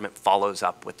department follows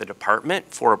up with the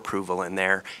department for approval in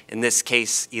there. In this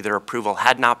case, either approval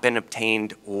had not been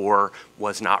obtained or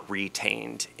was not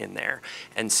retained in there.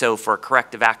 And so for a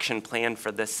corrective action plan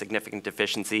for this significant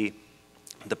deficiency,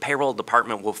 the payroll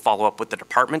department will follow up with the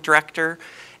department director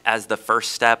as the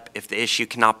first step. If the issue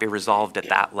cannot be resolved at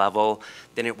that level,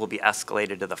 then it will be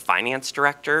escalated to the finance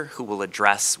director, who will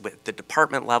address with the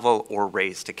department level or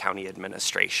raise to county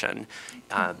administration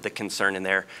the concern in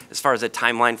there. As far as a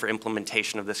timeline for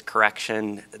implementation of this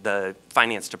correction, the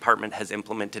finance department has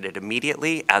implemented it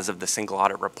immediately as of the single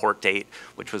audit report date,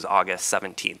 which was August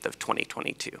 17th of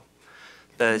 2022.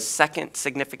 The second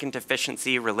significant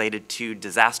deficiency related to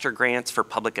disaster grants for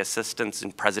public assistance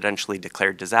in presidentially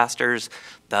declared disasters.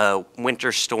 The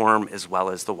winter storm as well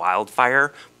as the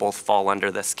wildfire both fall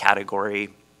under this category.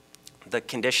 The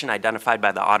condition identified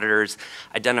by the auditors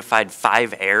identified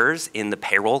 5 errors in the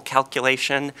payroll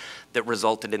calculation that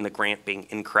resulted in the grant being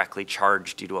incorrectly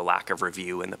charged due to a lack of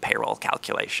review in the payroll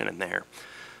calculation in there.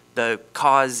 The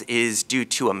cause is due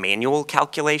to a manual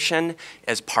calculation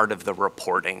as part of the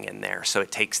reporting in there. So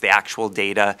it takes the actual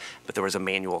data, but there was a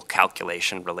manual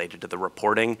calculation related to the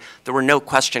reporting. There were no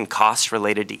question costs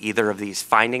related to either of these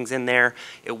findings in there.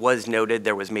 It was noted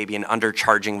there was maybe an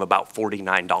undercharging of about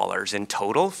 $49 in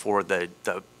total for the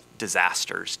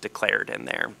disasters declared in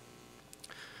there.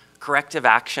 Corrective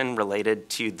action related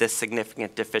to this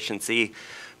significant deficiency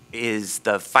is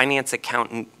the finance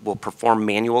accountant will perform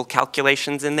manual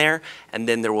calculations in there, and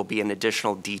then there will be an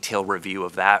additional detailed review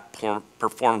of that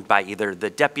performed by either the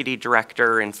deputy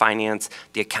director in finance,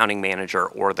 the accounting manager,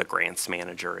 or the grants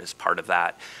manager as part of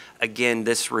that. Again,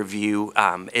 this review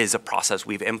is a process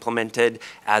we've implemented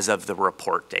as of the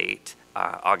report date,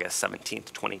 August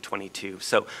 17th, 2022.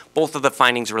 So both of the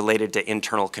findings related to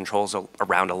internal controls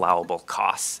around allowable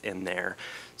costs in there.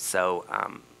 So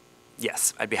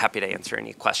yes, I'd be happy to answer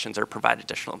any questions or provide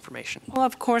additional information. Well,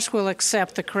 of course, we'll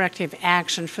accept the corrective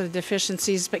action for the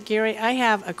deficiencies, but Gary, I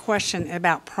have a question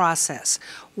about process.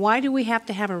 Why do we have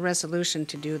to have a resolution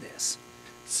to do this?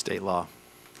 State law.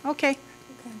 Okay.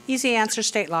 Easy answer,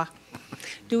 state law.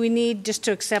 Do we need just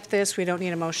to accept this? We don't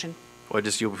need a motion? Well,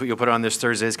 just you'll put on this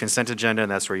Thursday's consent agenda,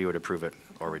 and that's where you would approve it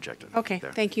or reject it. Okay,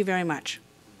 there. Thank you very much.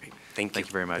 Thank you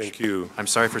very much. Thank you. I'm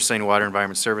sorry for saying Water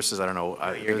Environment Services. I don't know.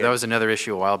 That was another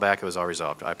issue a while back. It was all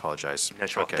resolved. I apologize.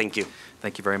 That's right. Thank you.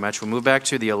 Thank you very much. We'll move back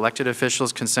to the elected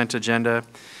officials consent agenda,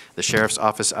 the Sheriff's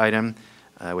Office item,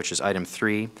 which is item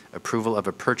 3, approval of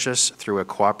a purchase through a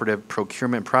cooperative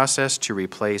procurement process to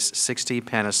replace 60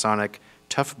 Panasonic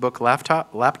Toughbook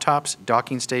laptops,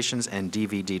 docking stations, and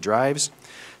DVD drives.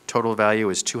 Total value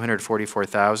is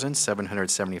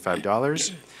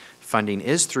 $244,775. Funding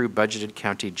is through budgeted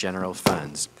county general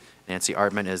funds. Nancy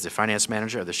Artman is the finance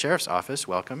manager of the Sheriff's Office.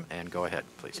 Welcome, and go ahead,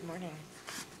 please. Good morning.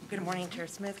 Good morning, Chair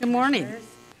Smith. Good morning.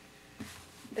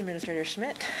 Administrator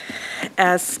Schmidt.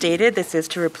 As stated, this is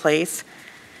to replace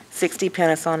 60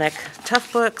 Panasonic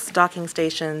Toughbooks, docking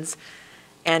stations,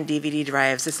 and DVD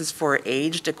drives. This is for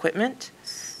aged equipment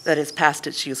that is past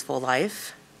its useful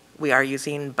life. We are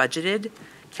using budgeted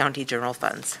county general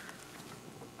funds.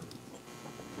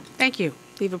 Thank you.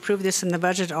 We've approved this in the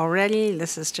budget already.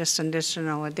 This is just an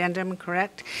additional addendum,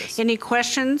 correct? Yes. Any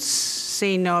questions?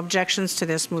 Seeing no objections to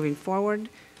this moving forward.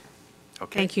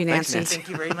 Okay. Thank you, Thanks, Nancy. Thank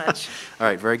you very much. All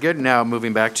right, very good. Now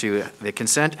moving back to the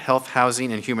consent, Health,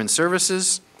 Housing, and Human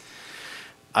Services.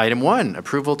 Item 1,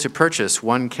 approval to purchase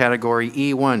one Category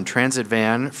E1 transit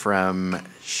van from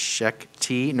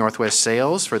Shek-T Northwest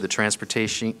Sales for the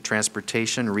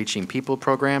Transportation Reaching People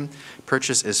program.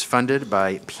 Purchase is funded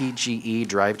by PGE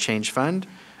Drive Change Fund.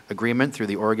 Agreement through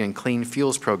the Oregon Clean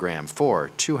Fuels Program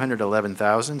for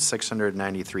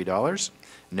 $211,693.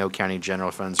 No county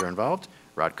general funds are involved.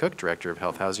 Rod Cook, Director of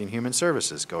Health, Housing, and Human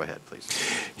Services. Go ahead, please.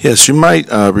 Yes, you might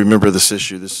remember this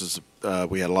issue. This is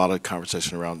we had a lot of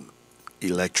conversation around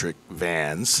electric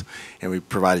vans, and we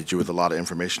provided you with a lot of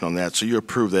information on that. So you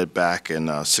approved that back in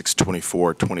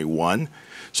 6/24/21.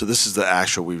 So this is the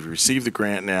actual, we've received the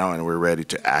grant now, and we're ready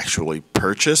to actually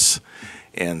purchase.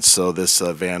 And so this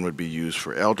van would be used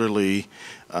for elderly,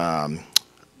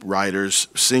 riders,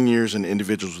 seniors, and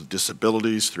individuals with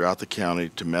disabilities throughout the county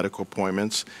to medical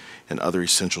appointments and other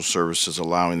essential services,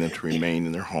 allowing them to remain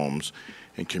in their homes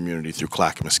and community through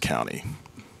Clackamas County.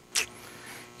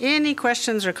 Any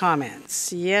questions or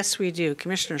comments? Yes, we do.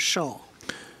 Commissioner Scholl.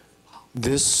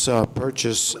 This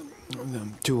purchase,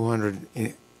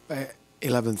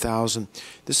 211,000.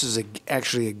 This is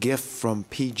actually a gift from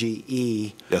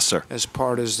PGE. Yes, sir. As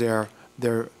part of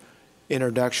their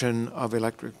introduction of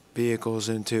electric vehicles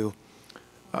into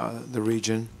the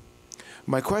region.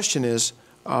 My question is,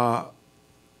 are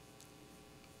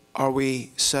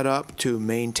we set up to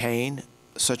maintain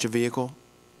such a vehicle,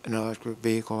 an electric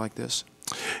vehicle like this?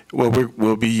 Well,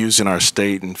 we'll be using our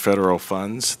state and federal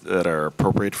funds that are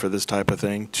appropriate for this type of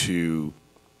thing to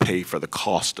pay for the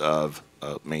cost of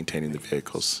maintaining the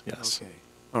vehicles, yes. Okay.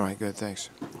 All right, good, thanks.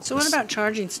 So what about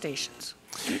charging stations?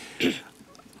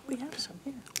 We have some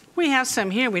here. We have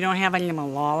some here. We don't have any in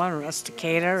Molalla or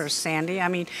Estacada or Sandy. I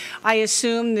mean, I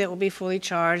assume that will be fully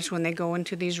charged when they go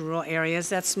into these rural areas.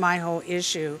 That's my whole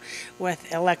issue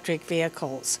with electric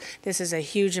vehicles. This is a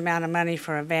huge amount of money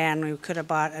for a van. We could have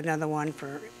bought another one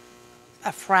for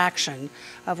a fraction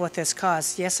of what this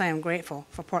costs. Yes, I am grateful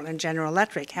for Portland General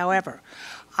Electric. However,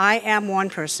 I am one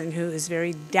person who is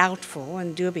very doubtful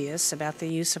and dubious about the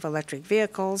use of electric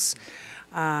vehicles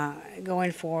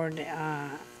going forward.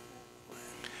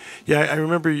 Yeah, I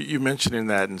remember you mentioning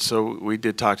that, and so we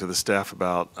did talk to the staff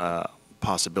about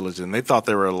possibilities, and they thought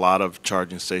there were a lot of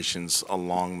charging stations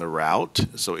along the route,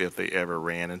 so if they ever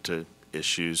ran into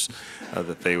issues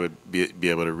that they would be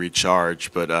able to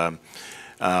recharge. But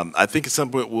I think it's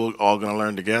something we're all going to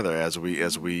learn together as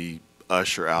we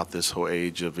usher out this whole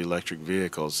age of electric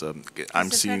vehicles. Is the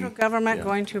federal government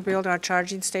going to build our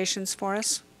charging stations for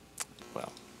us?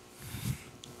 Well,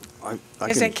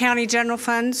 Is it county general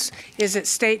funds? Is it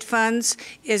state funds?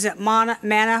 Is it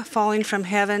manna falling from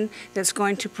heaven that's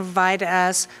going to provide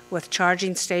us with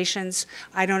charging stations?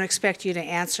 I don't expect you to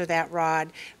answer that,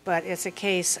 Rod, but it's a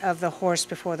case of the horse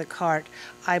before the cart,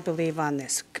 I believe, on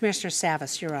this. Commissioner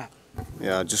Savas, you're up.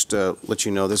 Yeah, just to let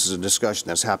you know, this is a discussion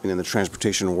that's happening in the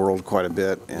transportation world quite a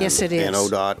bit. And, yes, it is. And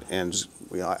ODOT, and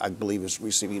I believe, is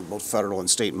receiving both federal and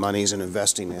state monies and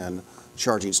investing in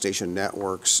charging station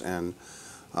networks. And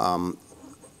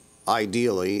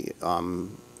ideally,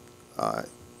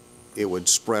 it would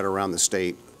spread around the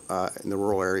state in the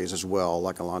rural areas as well,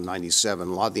 like along 97.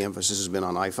 A lot of the emphasis has been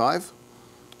on I-5,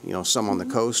 some on the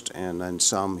coast and then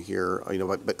some here,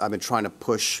 but I've been trying to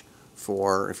push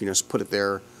for, if you just put it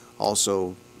there,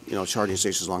 also, charging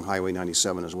stations along Highway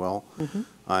 97 as well,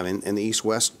 and the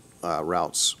east-west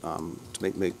routes to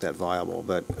make that viable.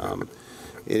 But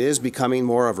it is becoming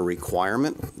more of a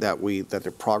requirement that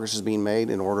the progress is being made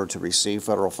in order to receive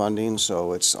federal funding.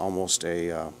 So it's almost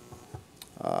a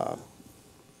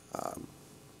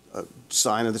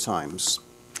sign of the times.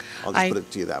 I'll just put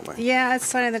it to you that way. Yeah, it's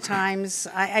sign of the times.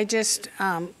 I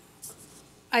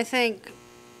think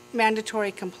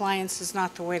mandatory compliance is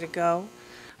not the way to go.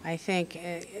 I think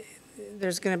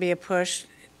there's going to be a push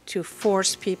to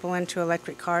force people into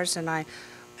electric cars, and I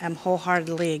am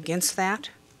wholeheartedly against that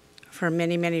for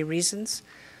many, many reasons.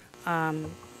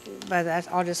 But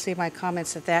I'll just leave my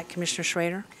comments at that. Commissioner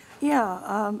Schrader?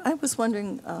 Yeah, I was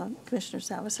wondering, Commissioner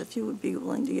Savas, if you would be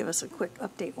willing to give us a quick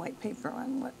update white paper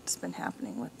on what's been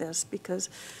happening with this, because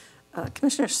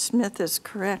Commissioner Smith is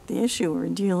correct. The issue we're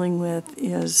dealing with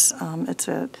is it's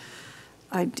a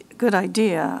good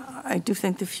idea. I do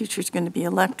think the future is going to be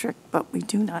electric, but we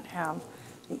do not have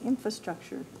the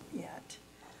infrastructure yet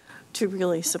to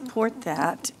really support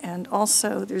that. And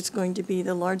also, there's going to be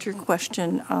the larger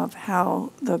question of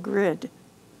how the grid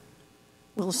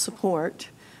will support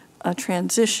a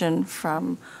transition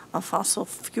from a fossil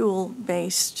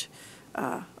fuel-based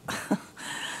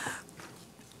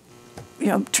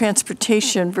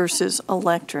transportation versus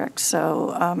electric.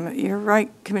 So you're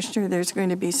right, Commissioner, there's going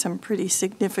to be some pretty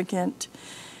significant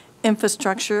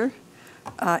infrastructure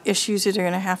issues that are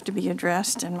going to have to be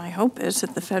addressed. And my hope is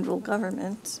that the federal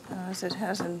government, as it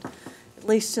has in at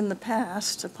least in the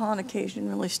past, upon occasion,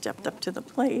 really stepped up to the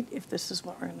plate if this is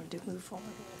what we're going to do move forward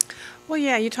with. Well,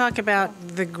 yeah, you talk about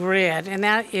the grid, and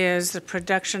that is the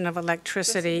production of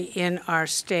electricity in our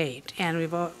state. And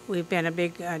we've been a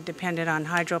big dependent on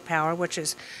hydropower, which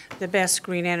is the best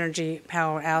green energy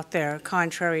power out there,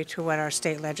 contrary to what our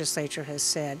state legislature has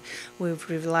said. We've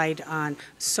relied on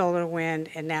solar, wind,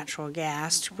 and natural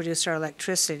gas to produce our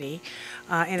electricity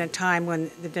in a time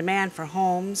when the demand for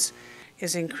homes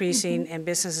is increasing and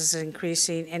businesses is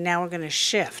increasing, and now we're going to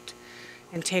shift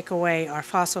and take away our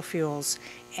fossil fuels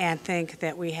and think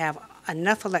that we have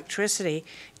enough electricity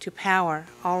to power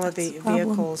all of the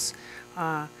vehicles.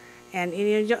 And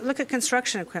you know, look at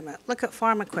construction equipment, look at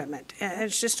farm equipment.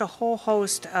 It's just a whole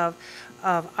host of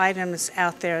items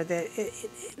out there that,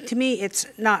 to me, it's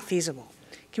not feasible.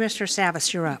 Commissioner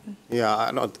Savas, you're up. Yeah,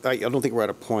 I don't think we're at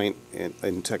a point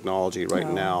in technology right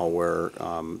now where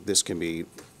this can be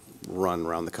run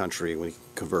around the country. We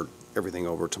convert everything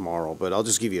over tomorrow, but I'll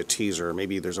just give you a teaser.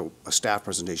 Maybe there's a staff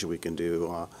presentation we can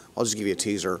do. I'll just give you a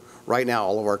teaser. Right now,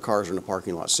 all of our cars are in the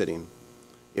parking lot sitting.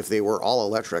 If they were all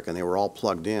electric and they were all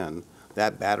plugged in,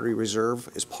 that battery reserve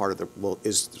is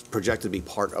is projected to be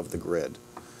part of the grid.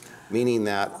 Meaning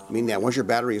that once your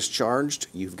battery is charged,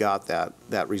 you've got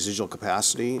that residual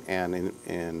capacity,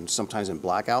 and sometimes in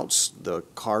blackouts, the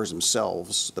cars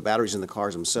themselves, the batteries in the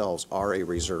cars themselves are a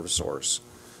reserve source.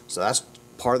 So that's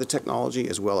part of the technology,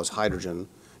 as well as hydrogen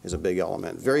is a big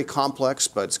element. Very complex,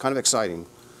 but it's kind of exciting.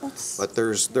 But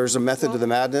there's a method to the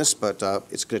madness, but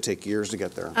it's going to take years to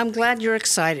get there. I'm glad you're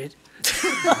excited.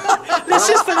 Let's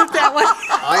just put it that way.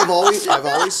 I've always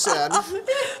said,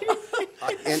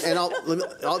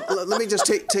 let me just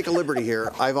take a liberty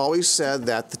here. I've always said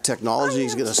that the technology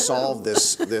is going to solve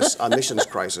this emissions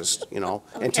crisis, you know,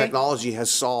 and technology has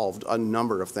solved a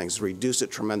number of things, reduced it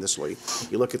tremendously.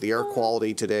 You look at the air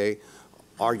quality today,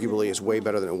 arguably is way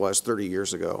better than it was 30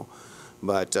 years ago.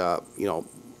 But, you know,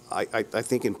 I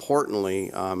think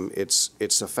importantly,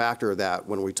 it's a factor that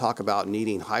when we talk about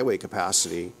needing highway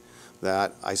capacity,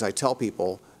 that, as I tell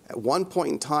people, at one point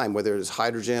in time, whether it's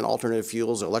hydrogen, alternative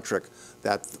fuels, electric,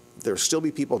 that there'll still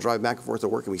be people driving back and forth to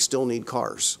work, and we still need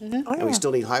cars, and we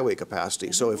still need highway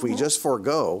capacity. So if we just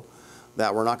forego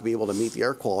that we're not going to be able to meet the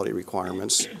air quality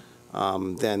requirements,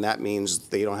 then that means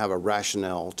they don't have a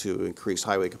rationale to increase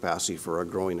highway capacity for a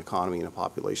growing economy and a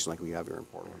population like we have here in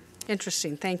Portland.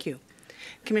 Interesting. Thank you.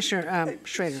 Commissioner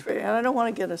Schrader. And I don't want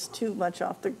to get us too much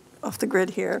off the grid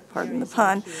here, pardon the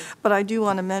pun, but I do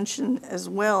want to mention as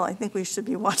well, I think we should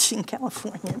be watching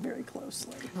California very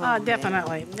closely.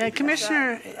 Definitely.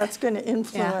 Commissioner. That's going to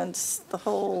influence the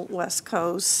whole West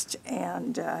Coast,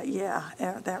 and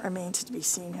that remains to be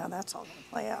seen how that's all going to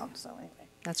play out. So anyway.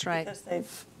 That's right. Because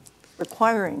they've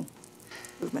requiring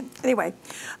movement. Anyway,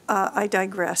 I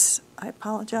digress. I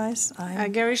apologize.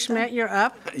 Gary Schmidt, you're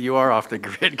up. You are off the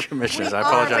grid, Commissioners. I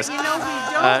apologize.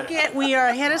 But you know, we are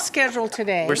ahead of schedule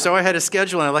today. We're so ahead of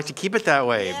schedule, and I'd like to keep it that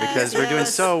way because we're doing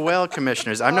so well,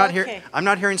 Commissioners. I'm not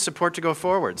hearing support to go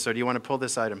forward. So do you want to pull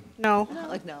this item? No.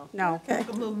 No. Okay.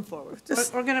 We're moving forward.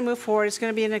 We're going to move forward. It's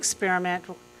going to be an experiment.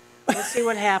 We'll see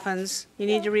what happens. You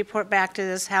need to report back to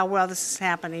us how well this is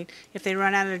happening. If they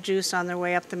run out of juice on their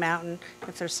way up the mountain,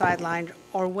 if they're sidelined,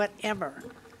 or whatever.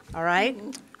 All right?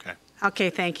 Okay. Okay,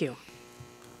 thank you.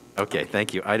 Okay,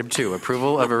 thank you. Item 2,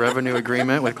 approval of a revenue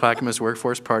agreement with Clackamas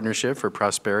Workforce Partnership for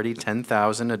Prosperity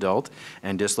 10,000 Adult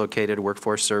and Dislocated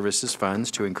Workforce Services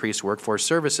Funds to increase workforce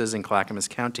services in Clackamas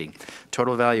County.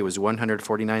 Total value is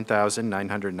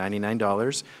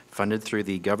 $149,999, funded through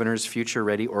the Governor's Future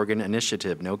Ready Oregon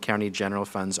Initiative. No county general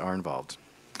funds are involved.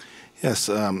 Yes,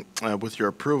 with your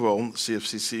approval,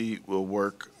 CFCC will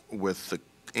work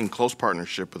in close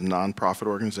partnership with nonprofit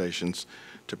organizations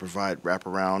to provide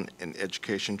wraparound and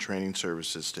education training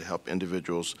services to help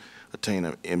individuals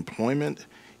attain employment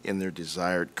in their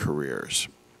desired careers.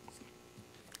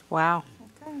 Wow.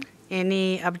 Okay.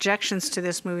 Any objections to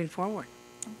this moving forward?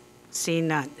 Seeing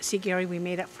none. See, Gary, we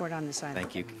made up for it on this item.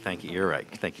 Thank you. Thank you. You're right.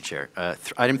 Thank you, Chair.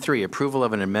 Item 3, approval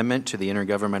of an amendment to the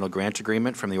intergovernmental grant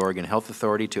agreement from the Oregon Health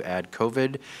Authority to add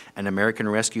COVID and American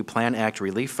Rescue Plan Act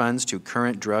relief funds to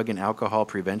current drug and alcohol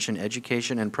prevention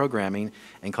education and programming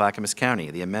in Clackamas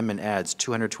County. The amendment adds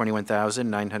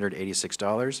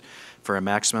 $221,986 for a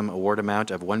maximum award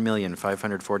amount of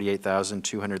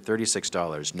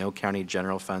 $1,548,236. No county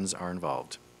general funds are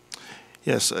involved.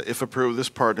 Yes, if approved, this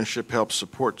partnership helps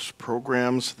support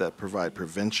programs that provide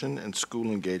prevention and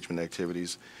school engagement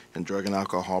activities in drug and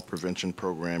alcohol prevention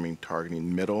programming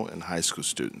targeting middle and high school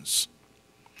students.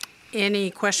 Any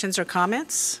questions or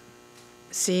comments?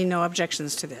 Seeing no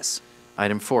objections to this.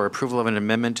 Item 4, approval of an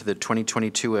amendment to the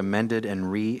 2022 amended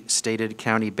and restated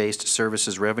county-based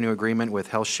services revenue agreement with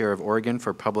Health Share of Oregon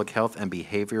for public health and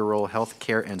behavioral health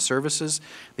care and services.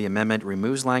 The amendment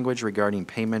removes language regarding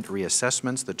payment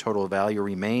reassessments. The total value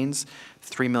remains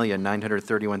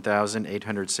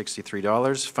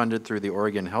 $3,931,863, funded through the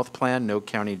Oregon Health Plan. No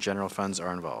county general funds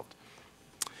are involved.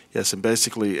 Yes, and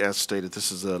basically, as stated, this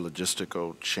is a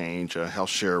logistical change. Health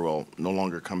Share will no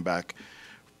longer come back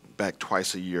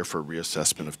twice a year for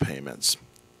reassessment of payments.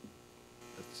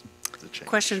 That's the change.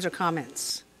 Questions or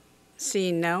comments?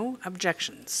 Seeing no,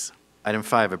 objections. Item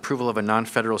 5, approval of a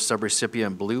non-federal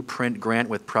subrecipient blueprint grant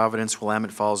with Providence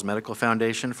Willamette Falls Medical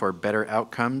Foundation for better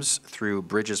outcomes through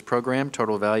Bridges program.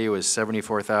 Total value is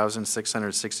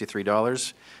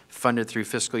 $74,663, funded through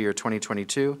fiscal year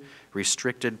 2022.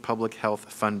 Restricted public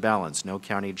health fund balance. No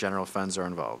county general funds are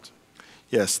involved.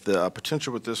 Yes, the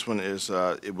potential with this one is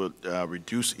it would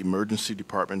reduce emergency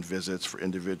department visits for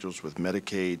individuals with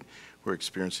Medicaid who are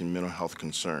experiencing mental health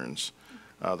concerns.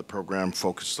 The program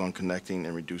focuses on connecting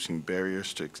and reducing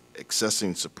barriers to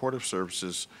accessing supportive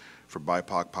services for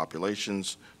BIPOC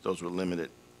populations, those with limited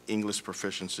English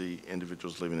proficiency,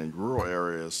 individuals living in rural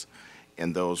areas,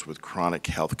 and those with chronic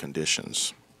health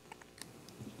conditions.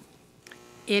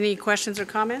 Any questions or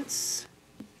comments?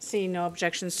 Seeing no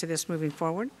objections to this moving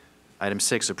forward. Item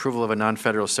 6, approval of a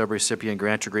non-federal subrecipient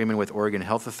grant agreement with Oregon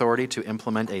Health Authority to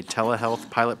implement a telehealth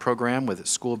pilot program with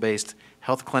school-based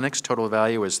health clinics. Total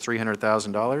value is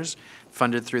 $300,000,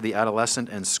 funded through the Adolescent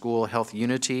and School Health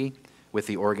Unity with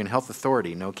the Oregon Health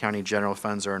Authority. No county general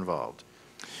funds are involved.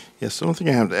 Yes, the only thing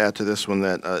I have to add to this one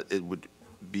that it would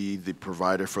be the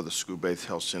provider for the school-based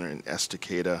health center in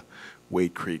Estacada,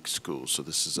 Wade Creek Schools. So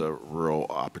this is a rural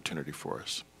opportunity for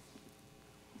us.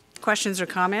 Questions or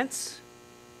comments?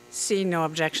 Seeing no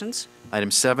objections.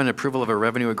 Item 7, approval of a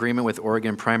revenue agreement with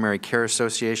Oregon Primary Care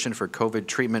Association for COVID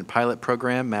treatment pilot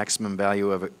program. Maximum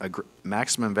value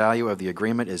of the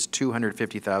agreement is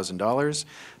 $250,000,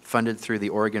 funded through the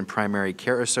Oregon Primary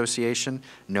Care Association.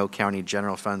 No county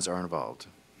general funds are involved.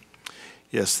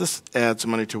 Yes, this adds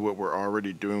money to what we're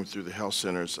already doing through the health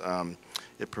centers.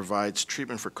 It provides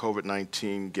treatment for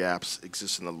COVID-19 gaps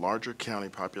exist in the larger county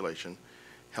population.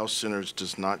 Health centers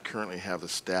does not currently have the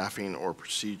staffing or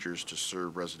procedures to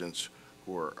serve residents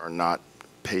who are not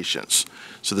patients.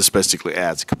 So this basically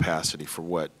adds capacity for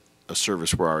what a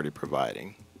service we're already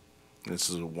providing. And this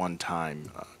is a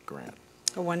one-time grant.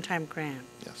 A one-time grant.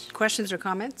 Yes. Questions or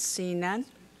comments? Seeing none.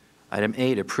 Item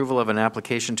 8, approval of an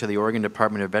application to the Oregon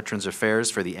Department of Veterans Affairs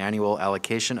for the annual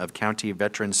allocation of County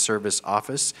Veterans Service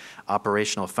Office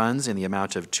operational funds in the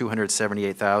amount of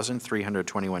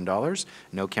 $278,321.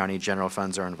 No county general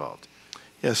funds are involved.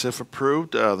 Yes, if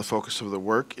approved, the focus of the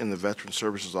work in the Veteran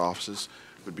Services offices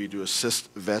would be to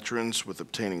assist veterans with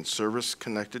obtaining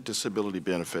service-connected disability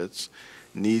benefits,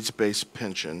 needs-based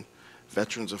pension,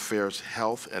 Veterans Affairs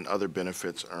health, and other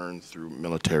benefits earned through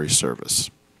military service.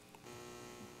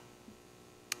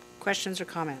 Questions or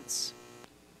comments?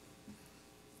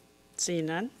 Seeing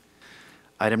none.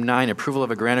 Item 9, approval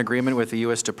of a grant agreement with the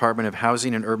U.S. Department of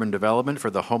Housing and Urban Development for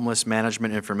the Homeless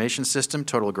Management Information System.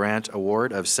 Total grant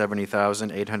award of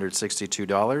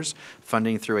 $70,862,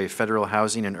 funding through a federal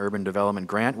housing and urban development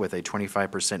grant with a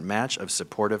 25% match of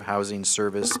supportive housing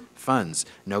service funds.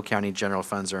 No county general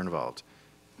funds are involved.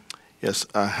 Yes,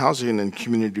 housing and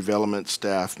community development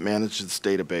staff manage this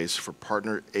database for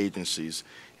partner agencies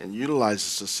and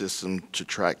utilizes the system to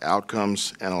track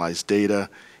outcomes, analyze data,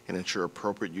 and ensure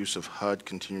appropriate use of HUD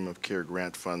Continuum of Care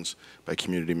grant funds by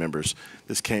community members.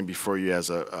 This came before you as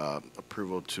a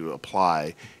approval to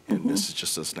apply, and this is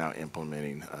just us now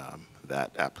implementing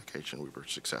that application. We were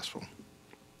successful.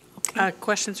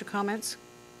 Questions or comments?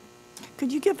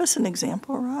 Could you give us an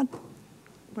example, Rod?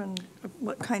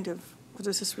 What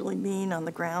does this really mean on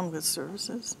the ground with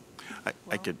services?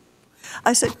 I could.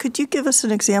 I said, could you give us an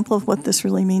example of what this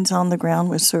really means on the ground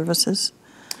with services?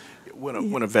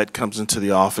 When a vet comes into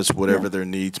the office, whatever their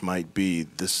needs might be,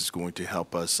 this is going to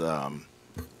help us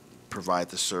provide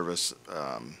the service.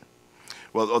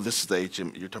 This is the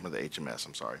you're talking about the HMS,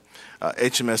 I'm sorry.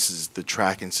 HMS is the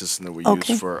tracking system that we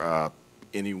use for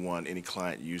any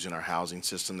client using our housing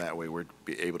system. That way we're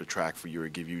able to track for you or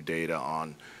give you data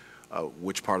on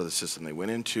which part of the system they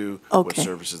went into, what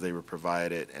services they were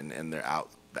provided, and the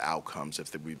outcomes,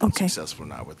 if we've been successful or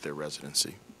not with their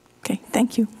residency. Okay,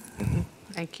 thank you.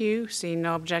 Thank you. Seeing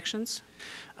no objections.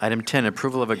 Item 10,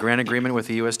 approval of a grant agreement with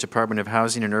the U.S. Department of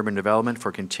Housing and Urban Development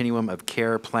for Continuum of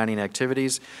Care planning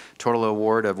activities. Total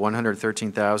award of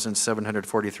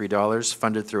 $113,743,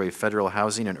 funded through a federal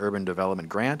housing and urban development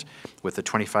grant with a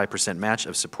 25% match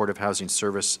of supportive housing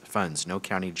service funds. No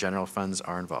county general funds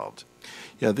are involved.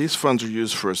 Yeah, these funds are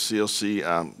used for CLC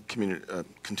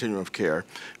continuum of care.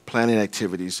 Planning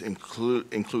activities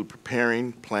include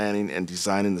preparing, planning, and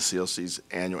designing the CLC's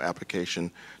annual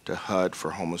application to HUD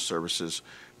for homeless services,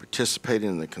 participating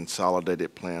in the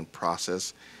consolidated plan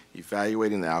process,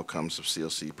 evaluating the outcomes of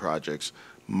CLC projects,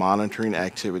 monitoring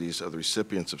activities of the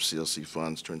recipients of CLC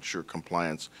funds to ensure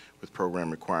compliance with program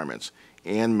requirements,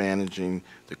 and managing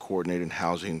the coordinated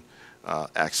housing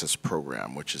access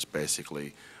program, which is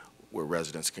basically where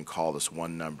residents can call this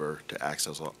one number to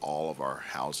access all of our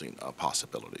housing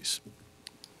possibilities.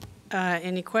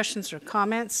 Any questions or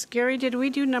comments? Gary, did we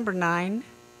do number 9?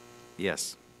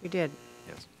 Yes. We did.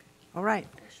 Yes. All right.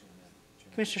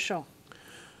 Commissioner Scholl.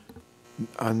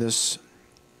 On this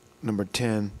number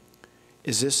 10,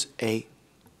 is this a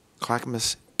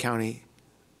Clackamas County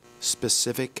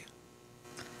specific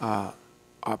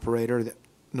operator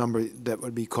number that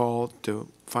would be called to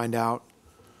find out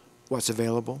what's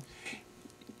available?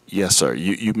 Yes, sir.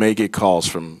 You may get calls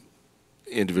from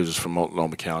individuals from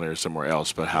Multnomah County or somewhere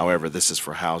else, but however, this is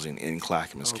for housing in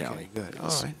Clackamas County. Good. All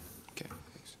right. Okay.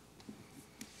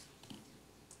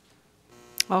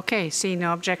 Okay, see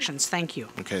no objections. Thank you.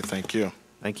 Okay, thank you.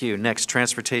 Thank you. Next,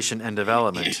 Transportation and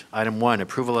Development. Item 1,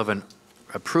 approval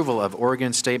of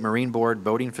Oregon State Marine Board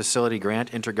Boating Facility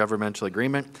Grant Intergovernmental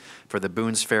Agreement for the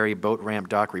Boones Ferry Boat Ramp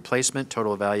Dock Replacement.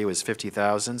 Total value is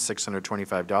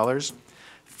 $50,625.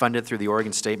 Funded through the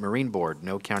Oregon State Marine Board.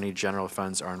 No county general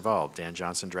funds are involved. Dan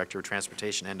Johnson, Director of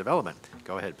Transportation and Development.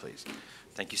 Go ahead, please.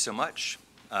 Thank you so much.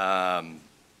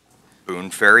 Boone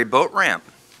Ferry Boat Ramp.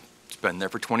 It's been there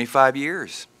for 25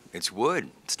 years. It's wood.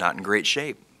 It's not in great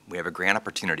shape. We have a grant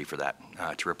opportunity for that,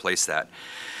 to replace that.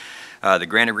 The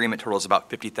grant agreement totals about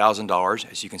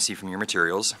 $50,000, as you can see from your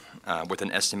materials, with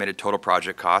an estimated total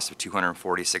project cost of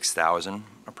 $246,000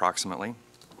 approximately.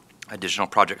 Additional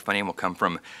project funding will come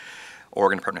from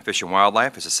Oregon Department of Fish and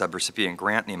Wildlife as a subrecipient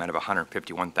grant in the amount of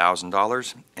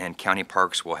 $151,000, and county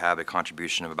parks will have a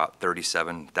contribution of about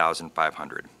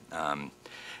 $37,500, and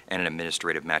an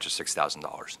administrative match of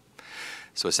 $6,000.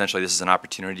 So essentially, this is an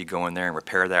opportunity to go in there and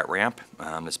repair that ramp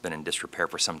that's been in disrepair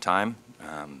for some time.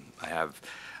 I have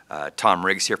Tom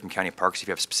Riggs here from County Parks if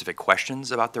you have specific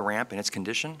questions about the ramp and its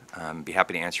condition. I'd be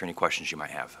happy to answer any questions you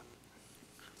might have.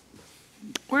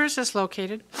 Where is this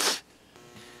located?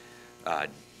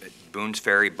 Boones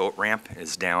Ferry Boat Ramp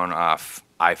is down off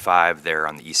I-5 there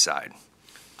on the east side.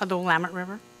 Of the Willamette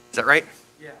River? Is that right?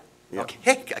 Yeah. Okay.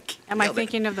 Am I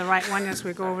thinking of the right one as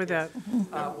we go over the,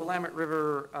 Willamette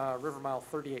River, River Mile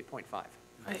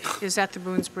 38.5. is that the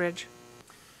Boones Bridge?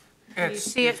 Do you It's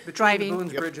see it between driving? the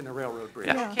Boones Bridge and the railroad bridge.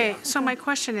 Yeah. Okay, so my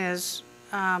question is,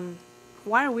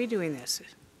 why are we doing this?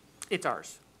 It's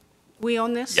ours. We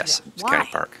own this? Yes, it's Why?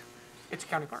 County Park. It's a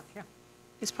county park, yeah.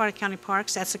 It's part of county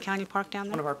parks? That's the county park down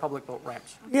One there? of our public boat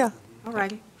ramps. Yeah. All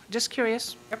righty. Just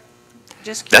curious. Yep.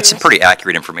 Just curious. That's some pretty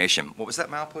accurate information. What was that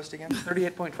milepost again?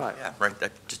 38.5. Yeah, right.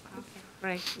 That just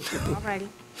Right. All righty.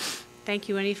 Thank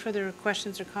you. Any further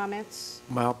questions or comments?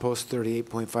 Milepost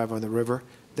 38.5 on the river.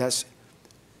 That's,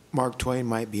 Mark Twain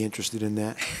might be interested in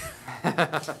that.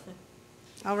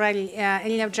 All righty.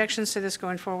 Any objections to this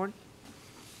going forward?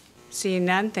 Seeing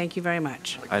none, thank you very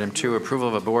much. Item 2, approval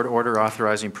of a board order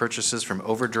authorizing purchases from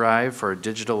Overdrive for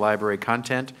digital library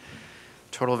content.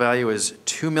 Total value is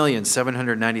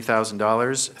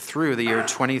 $2,790,000 through the year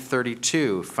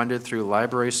 2032, funded through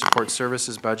Library Support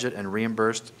Services budget and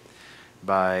reimbursed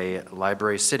by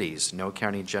library cities. No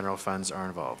county general funds are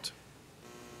involved.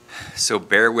 So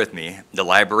bear with me. The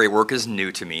library work is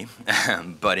new to me,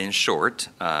 but in short,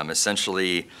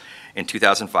 essentially, in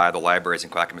 2005, the libraries in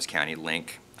Clackamas County,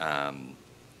 LINC,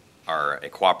 are a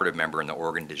cooperative member in the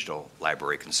Oregon Digital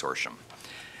Library Consortium.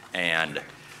 And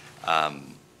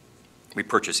we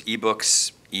purchase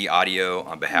ebooks, e-audio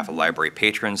on behalf of library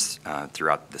patrons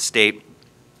throughout the state.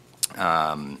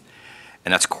 And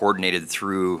that's coordinated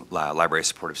through Library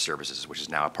Supportive Services, which is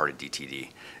now a part of DTD.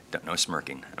 No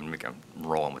smirking. I'm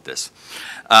rolling with this.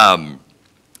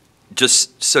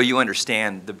 Just so you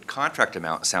understand, the contract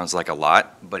amount sounds like a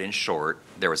lot, but in short,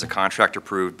 there was a contract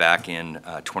approved back in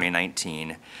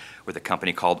 2019 with a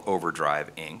company called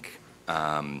Overdrive, Inc.,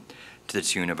 to the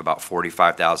tune of about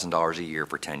 $45,000 a year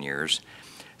for 10 years.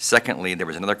 Secondly, there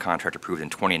was another contract approved in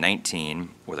 2019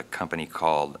 with a company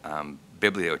called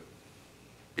Bibliotheca,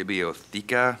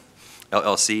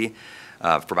 LLC,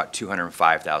 for about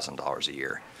 $205,000 a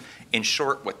year. In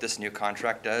short, what this new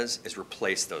contract does is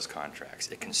replace those contracts.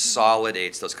 It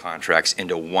consolidates those contracts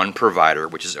into one provider,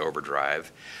 which is Overdrive.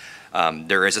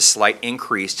 There is a slight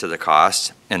increase to the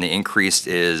cost, and the increase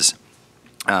is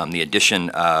the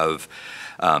addition of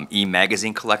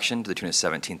e-magazine collection to the tune of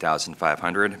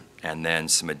 $17,500, and then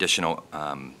some additional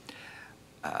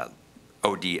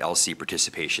ODLC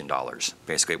participation dollars.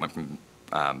 Basically, it went from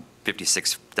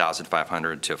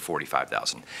 $56,500 to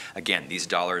 $45,000. Again, these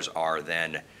dollars are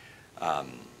then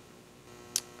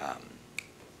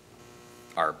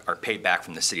are paid back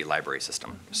from the city library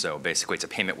system. So basically, it's a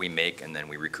payment we make, and then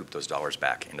we recoup those dollars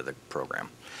back into the program.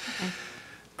 Okay.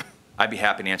 I'd be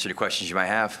happy to answer the questions you might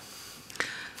have.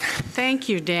 Thank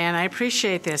you, Dan. I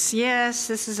appreciate this. Yes,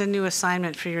 this is a new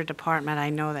assignment for your department. I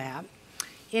know that.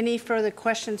 Any further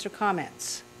questions or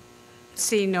comments?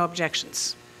 Seeing no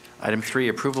objections. Item 3,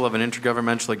 approval of an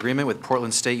intergovernmental agreement with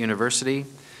Portland State University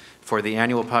for the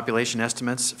annual population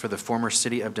estimates for the former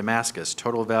city of Damascus.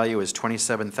 Total value is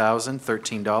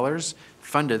 $27,013,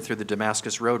 funded through the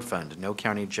Damascus Road Fund. No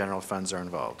county general funds are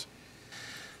involved.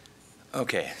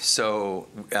 Okay, so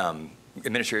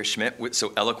Administrator Schmidt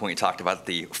so eloquently talked about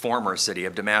the former city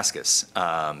of Damascus.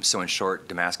 So in short,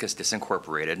 Damascus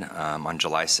disincorporated on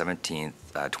July 17th,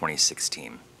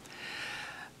 2016.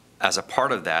 As a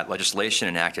part of that, legislation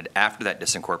enacted after that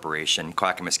disincorporation,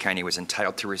 Clackamas County was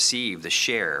entitled to receive the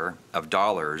share of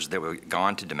dollars that were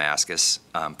gone to Damascus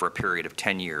for a period of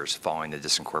 10 years following the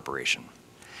disincorporation.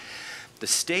 The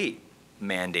state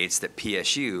mandates that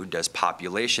PSU does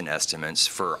population estimates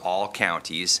for all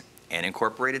counties and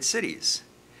incorporated cities.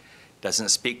 Doesn't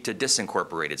speak to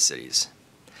disincorporated cities.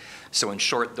 So in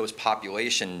short, those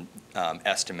population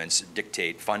estimates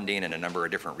dictate funding and a number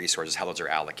of different resources, how those are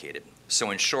allocated.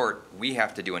 So in short, we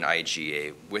have to do an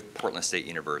IGA with Portland State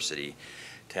University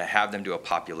to have them do a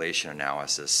population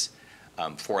analysis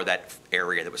for that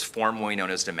area that was formerly known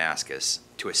as Damascus,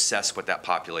 to assess what that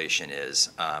population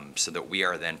is, so that we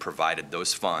are then provided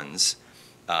those funds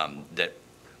that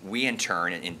we in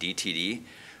turn, in DTD,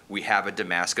 we have a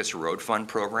Damascus Road Fund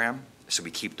program, so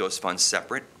we keep those funds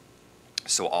separate.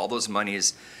 So all those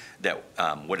monies that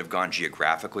would have gone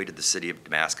geographically to the city of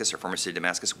Damascus or former city of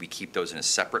Damascus, we keep those in a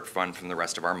separate fund from the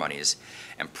rest of our monies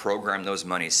and program those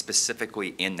monies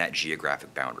specifically in that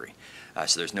geographic boundary.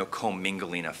 So there's no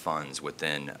commingling of funds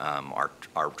within our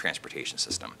transportation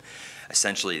system.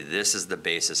 Essentially, this is the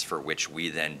basis for which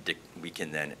we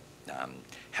can then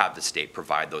have the state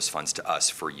provide those funds to us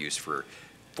for use for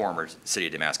former city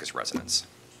of Damascus residents.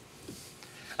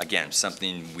 Again,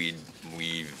 something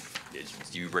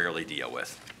you rarely deal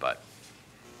with, but.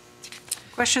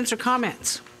 Questions or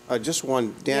comments? Just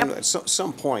one, Dan, at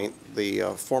some point, the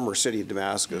former city of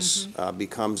Damascus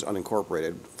becomes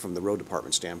unincorporated from the road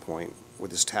department standpoint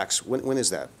with this tax. When is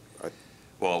that?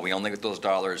 Well, we only get those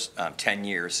dollars 10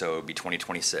 years, so it would be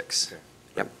 2026. Okay.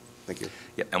 Yep. Thank you.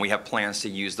 Yep, and we have plans to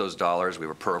use those dollars. We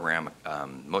have a program,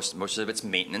 most of it's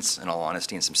maintenance, in all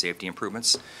honesty, and some safety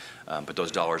improvements, but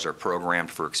those dollars are programmed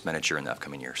for expenditure in the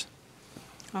upcoming years.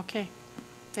 Okay,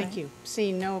 thank you.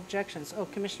 Seeing no objections. Oh,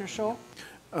 Commissioner Scholl?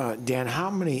 Dan, how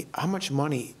much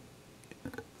money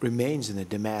remains in the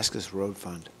Damascus Road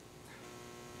Fund?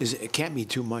 It can't be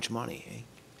too much money, eh?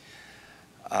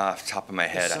 Off the top of my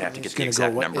head, I'd have to get the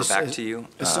exact number back to you.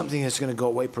 It's something that's going to go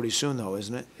away pretty soon, though,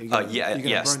 isn't it? You're going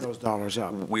to burn those dollars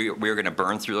up. We're going to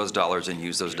burn through those dollars and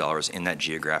use those dollars in that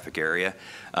geographic area.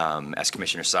 As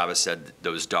Commissioner Sabas said,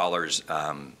 those dollars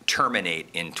terminate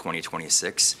in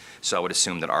 2026, so I would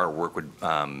assume that our work would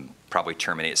probably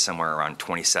terminate somewhere around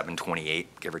 27,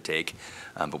 28, give or take,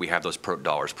 but we have those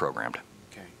dollars programmed.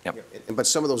 Okay. Yep. But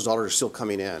some of those dollars are still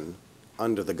coming in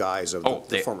under the guise of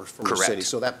the former city.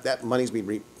 So that money's being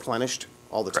replenished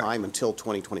all the time until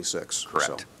 2026. Correct.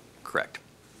 So. Correct.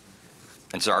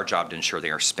 And so our job to ensure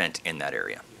they are spent in that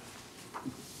area.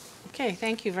 Okay,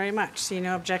 thank you very much. See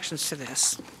no objections to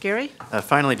this. Gary?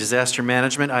 Finally, disaster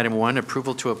management, item 1,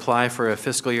 approval to apply for a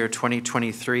fiscal year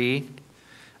 2023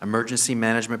 emergency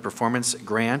management performance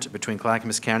grant between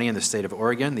Clackamas County and the state of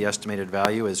Oregon. The estimated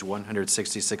value is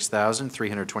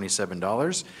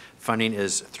 $166,327. Funding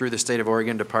is through the state of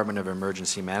Oregon Department of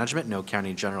Emergency Management. No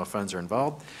county general funds are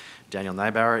involved. Daniel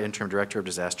Nybauer, Interim Director of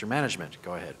Disaster Management.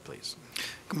 Go ahead, please.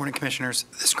 Good morning, Commissioners.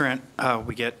 This grant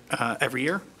we get every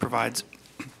year provides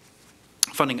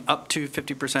funding up to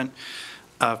 50%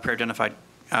 of pre-identified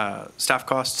staff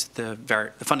costs. The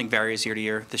funding varies year to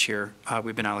year. This year,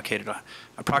 we've been allocated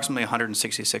approximately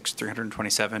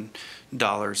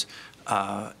 $166,327.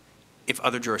 If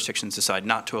other jurisdictions decide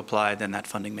not to apply, then that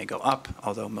funding may go up,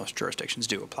 although most jurisdictions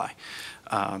do apply.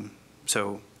 That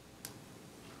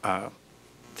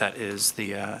is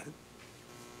the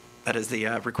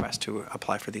request to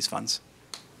apply for these funds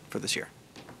for this year.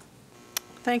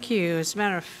 Thank you. As a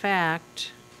matter of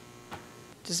fact,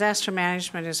 disaster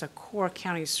management is a core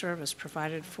county service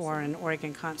provided for in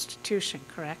Oregon Constitution,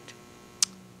 correct?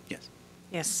 Yes.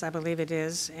 Yes, I believe it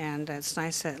is, and it's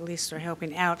nice that at least they're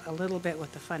helping out a little bit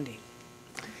with the funding.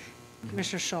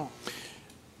 Commissioner Scholl.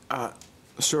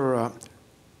 Sir,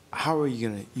 how are you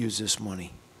going to use this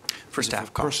money? For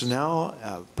staff costs.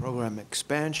 Personnel, program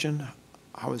expansion,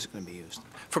 how is it going to be used?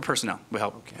 For personnel, we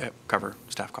help cover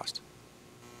staff costs.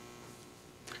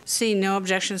 See no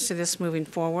objections to this moving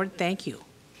forward. Thank you.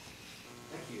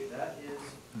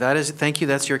 Thank you.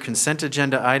 That's your consent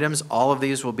agenda items. All of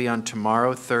these will be on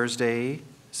tomorrow, Thursday,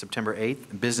 September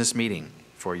 8th, business meeting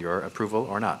for your approval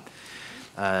or not.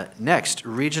 Next,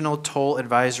 Regional Toll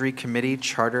Advisory Committee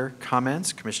Charter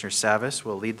comments. Commissioner Savas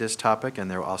will lead this topic,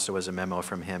 and there also is a memo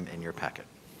from him in your packet.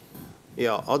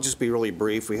 Yeah, I'll just be really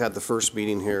brief. We had the first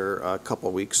meeting here a couple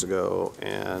of weeks ago,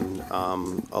 and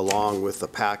along with the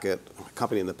packet,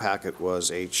 accompanying the packet was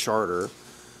a charter.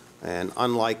 And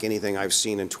unlike anything I've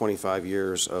seen in 25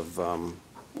 years of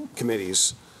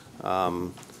committees,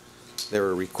 they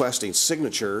were requesting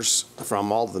signatures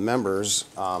from all of the members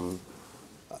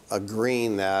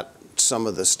agreeing that some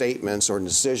of the statements or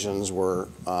decisions were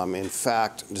in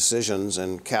fact decisions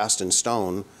and cast in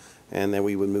stone, and then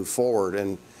we would move forward.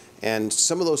 And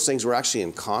some of those things were actually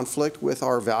in conflict with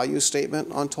our value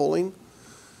statement on tolling.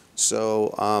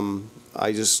 So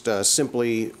I just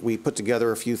we put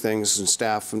together a few things, and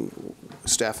staff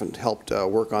helped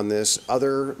work on this.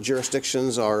 Other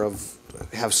jurisdictions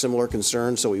have similar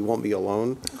concerns, so we won't be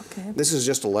alone. Okay. This is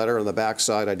just a letter on the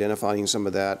backside identifying some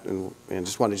of that, and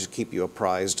just wanted to keep you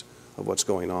apprised of what's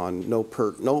going on.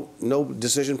 No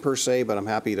decision per se, but I'm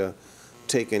happy to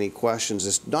take any questions.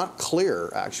 It's not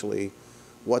clear, actually,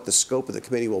 what the scope of the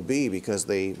committee will be, because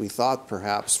we thought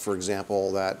perhaps, for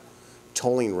example, that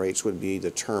tolling rates would be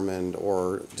determined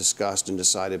or discussed and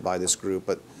decided by this group,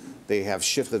 but they have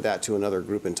shifted that to another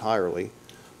group entirely,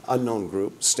 unknown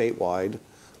group, statewide.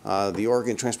 The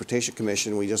Oregon Transportation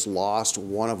Commission, we just lost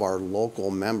one of our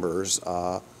local members,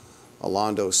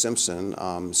 Alondo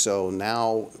Simpson. So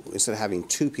now, instead of having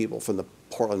 2 people from the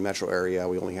Portland metro area,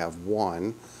 we only have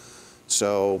 1.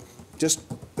 So just,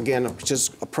 again,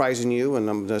 just apprising you, and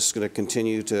I'm just going to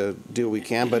continue to do what we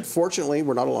can. But fortunately,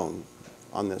 we're not alone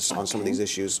on this, on some of these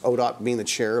issues. ODOT being the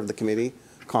chair of the committee,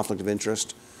 conflict of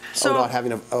interest. So, ODOT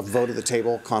having a vote at the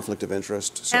table, conflict of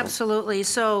interest. So. Absolutely.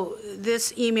 So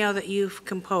this email that you've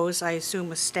composed, I assume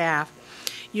with staff,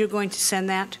 you're going to send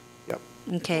that? Yep.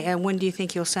 Okay, and when do you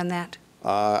think you'll send that?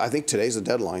 I think today's the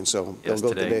deadline, so they'll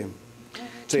go today.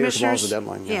 Today or tomorrow's the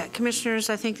deadline. Yeah, Commissioners,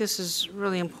 I think this is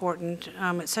really important.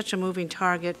 It's such a moving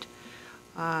target.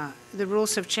 The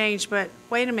rules have changed, but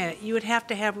wait a minute, you would have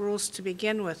to have rules to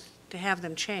begin with to have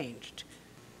them changed.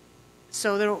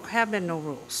 So there have been no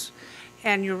rules.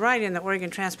 And you're right, in the Oregon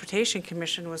Transportation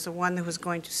Commission was the one that was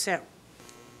going to set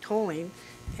tolling,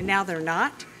 and now they're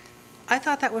not. I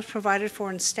thought that was provided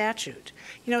for in statute.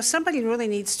 You know, somebody really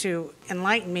needs to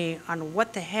enlighten me on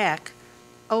what the heck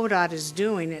ODOT is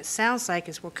doing. It sounds like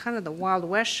we're kind of the Wild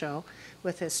West show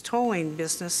with this tolling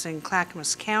business in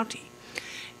Clackamas County.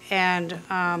 And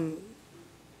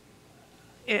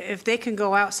if they can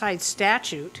go outside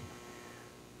statute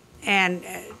and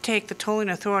take the tolling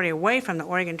authority away from the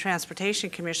Oregon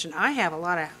Transportation Commission, I have a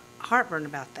lot of heartburn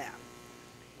about that.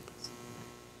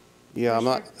 Yeah,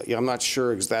 I'm not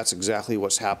sure that's exactly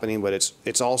what's happening, but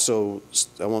it's also,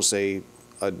 I won't say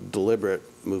a deliberate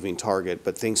moving target,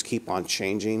 but things keep on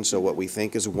changing. So what we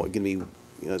think is going to be,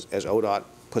 as ODOT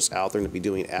puts out, they're going to be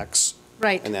doing X.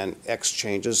 Right. And then X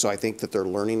changes. So I think that they're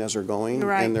learning as they're going,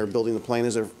 right, and they're building the plane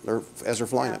as they're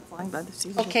flying it. Flying by the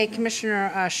seat. Okay,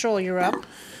 Commissioner Scholl, you're up.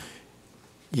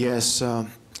 Yes, in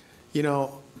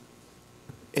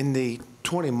the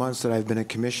 20 months that I've been a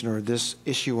commissioner, this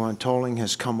issue on tolling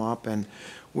has come up, and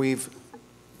we've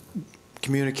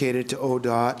communicated to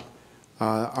ODOT.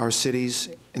 Our cities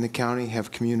in the county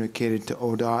have communicated to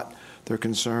ODOT their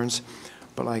concerns.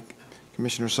 But like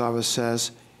Commissioner Savas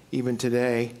says, even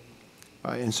today,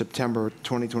 in September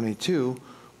 2022,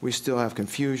 we still have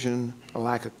confusion, a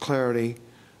lack of clarity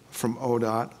from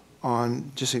ODOT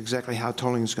on just exactly how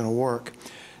tolling is going to work.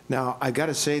 Now, I got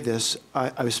to say this,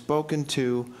 I've spoken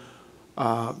to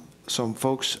some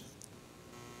folks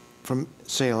from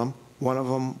Salem. One of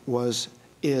them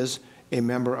is a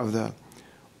member of the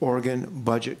Oregon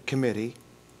Budget Committee,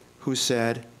 who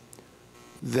said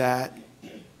that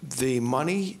the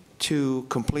money to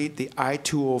complete the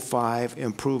I-205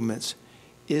 improvements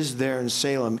is there in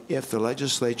Salem if the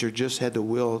legislature just had the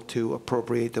will to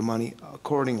appropriate the money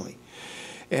accordingly.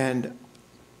 And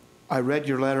I read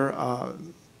your letter,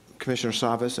 Commissioner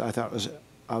Savas. I thought it was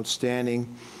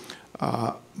outstanding.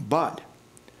 But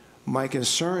my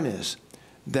concern is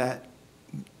that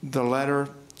the letter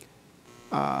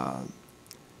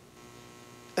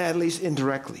at least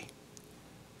indirectly,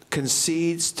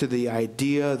 concedes to the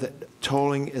idea that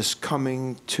tolling is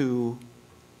coming to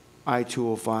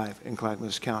I-205 in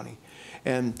Clackamas County.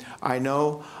 And I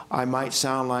know I might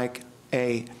sound like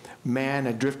a man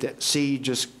adrift at sea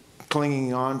just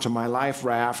clinging on to my life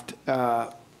raft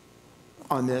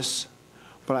on this,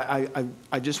 but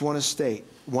I just want to state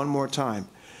one more time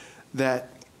that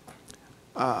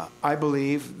I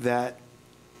believe that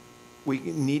we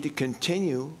need to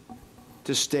continue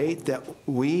to state that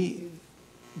we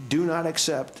do not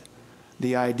accept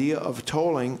the idea of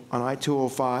tolling on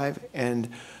I-205 and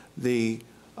the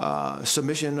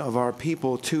submission of our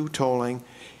people to tolling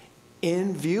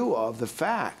in view of the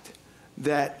fact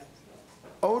that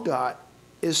ODOT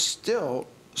is still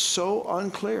so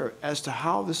unclear as to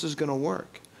how this is going to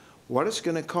work, what it's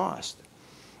going to cost.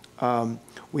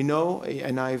 We know,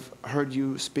 and I've heard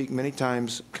you speak many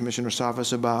times, Commissioner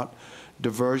Safas, about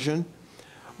diversion,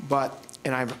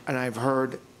 and I've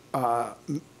heard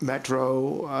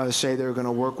Metro say they're going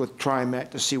to work with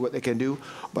TriMet to see what they can do,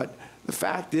 but the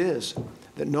fact is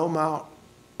that no amount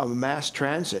of mass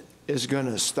transit is going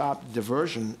to stop the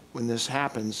diversion when this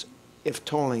happens if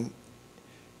tolling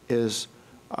is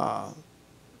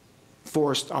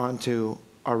forced onto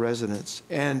our residents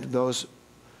and those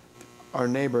our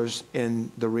neighbors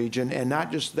in the region. And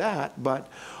not just that, but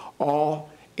all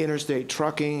interstate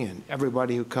trucking and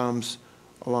everybody who comes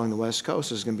along the West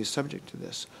Coast is going to be subject to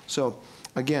this. So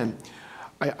again,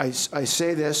 I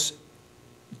say this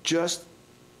just,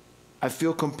 I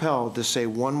feel compelled to say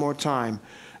one more time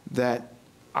that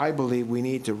I believe we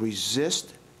need to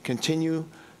resist, continue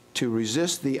to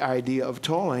resist the idea of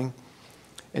tolling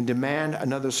and demand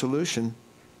another solution.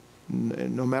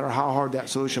 No matter how hard that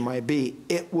solution might be,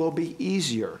 it will be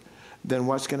easier than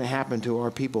what's going to happen to our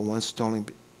people once tolling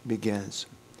begins.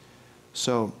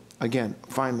 So again,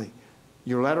 finally,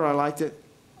 your letter, I liked it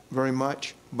very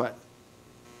much, but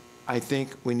I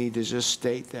think we need to just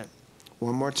state that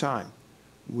one more time.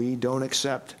 We don't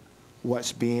accept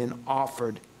what's being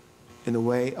offered in the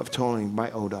way of tolling by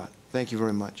ODOT. Thank you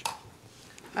very much.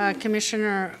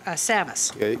 Commissioner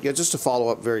Savas. Yeah, just to follow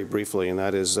up very briefly, and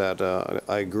that is that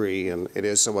I agree, and it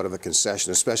is somewhat of a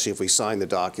concession, especially if we sign the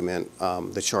document,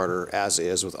 the charter as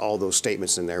is, with all those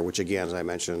statements in there, which again, as I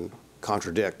mentioned,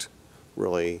 contradict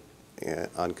really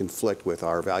and conflict with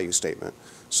our value statement.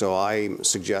 So I'm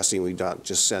suggesting we not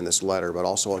just send this letter, but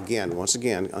also again, once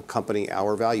again, accompany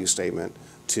our value statement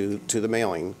to the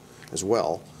mailing as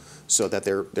well, so that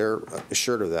they're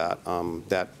assured of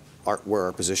that, where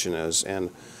our position is. And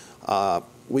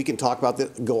we can talk about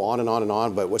that, go on and on and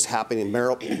on, but what's happening,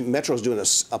 Metro is doing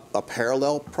a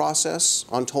parallel process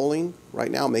on tolling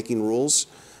right now, making rules,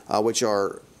 which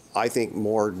are, I think,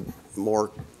 more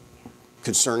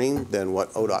concerning than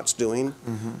what ODOT's doing.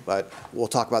 But we'll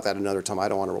talk about that another time. I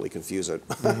don't want to really confuse it.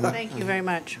 Thank you very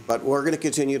much. But we're going to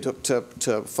continue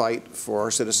to fight for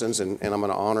our citizens, and I'm going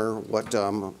to honor what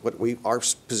our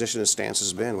position and stance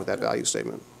has been with that value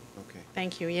statement.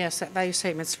 Thank you. Yes, that value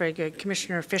statement's very good.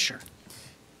 Commissioner Fisher.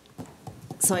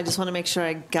 So I just want to make sure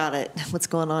I got it, what's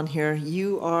going on here.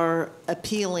 You are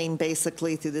appealing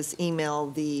basically through this email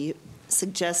the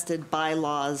suggested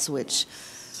bylaws which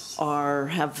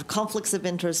have conflicts of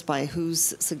interest by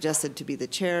who's suggested to be the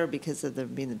chair because of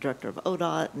them being the director of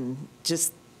ODOT, and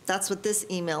just that's what this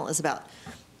email is about,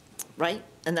 right?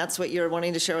 And that's what you're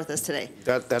wanting to share with us today.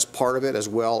 That's part of it, as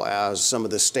well as some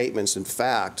of the statements, in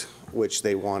fact, which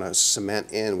they want to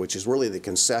cement in, which is really the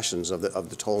concessions of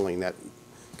the tolling that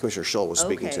Commissioner Schull was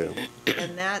speaking to.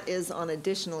 And that is on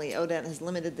additionally, ODOT has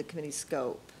limited the committee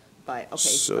scope by,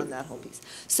 on that whole piece.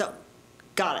 So,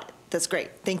 got it. That's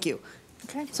great. Thank you.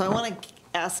 Okay. So I want to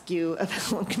ask you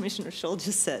about what Commissioner Schull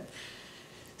just said.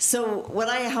 So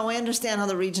how I understand how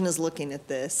the region is looking at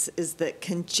this is that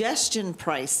congestion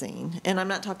pricing, and I'm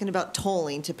not talking about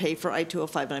tolling to pay for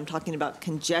I-205, but I'm talking about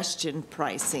congestion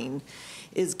pricing,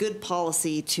 is good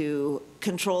policy to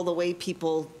control the way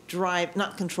people drive,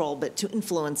 not control, but to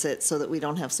influence it so that we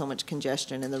don't have so much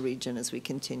congestion in the region as we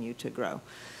continue to grow.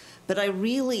 But I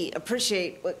really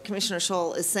appreciate what Commissioner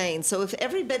Schull is saying. So if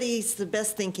everybody's, the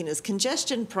best thinking is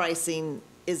congestion pricing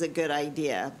is a good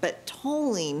idea, but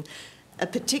tolling a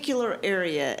particular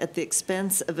area at the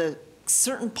expense of a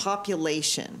certain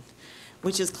population,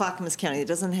 which is Clackamas County, it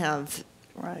doesn't have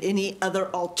any other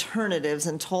alternatives,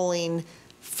 and tolling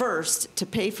first to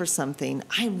pay for something,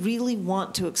 I really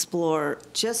want to explore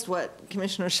just what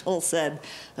Commissioner Schull said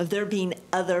of there being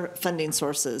other funding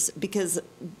sources, because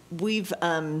we've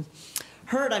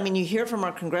heard, you hear from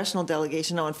our congressional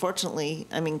delegation. Now, unfortunately,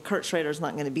 Kurt Schrader's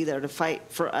not going to be there to fight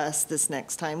for us this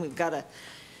next time. We've got to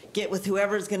get with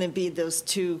whoever's going to be those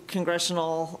two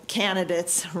congressional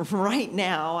candidates right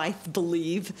now, I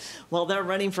believe, while they're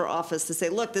running for office to say,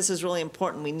 look, this is really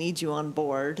important. We need you on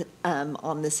board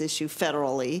on this issue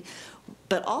federally.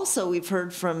 But also, we've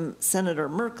heard from Senator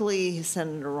Merkley,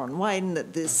 Senator Ron Wyden,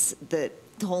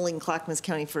 that tolling Clackamas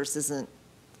County first isn't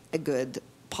a good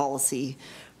policy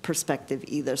perspective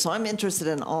either. So I'm interested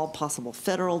in all possible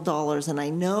federal dollars, and I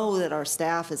know that our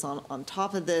staff is on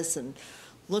top of this and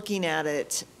looking at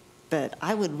it, but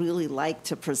I would really like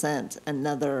to present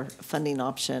another funding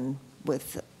option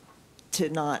to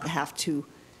not have to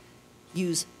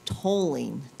use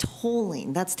tolling.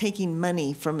 Tolling, that's taking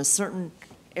money from a certain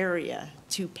area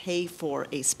to pay for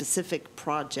a specific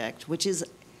project, which is,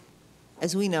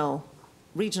 as we know,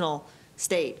 regional,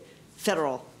 state,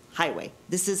 federal highway.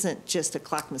 This isn't just a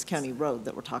Clackamas County road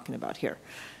that we're talking about here.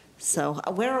 So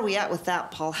where are we at with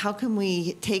that, Paul? How can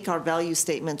we take our value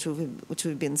statements, which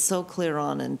we've been so clear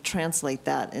on, and translate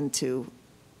that into?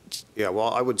 Yeah,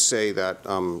 well, I would say that,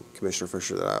 Commissioner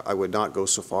Fisher, that I would not go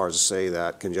so far as to say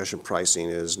that congestion pricing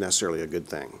is necessarily a good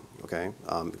thing, okay?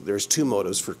 There's two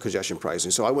motives for congestion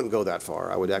pricing, so I wouldn't go that far.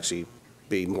 I would actually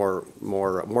be more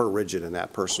rigid in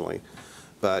that personally.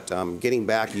 But getting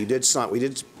back, we did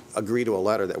agree to a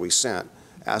letter that we sent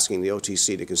asking the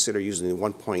OTC to consider using the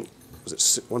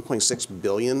 $1.6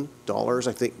 billion,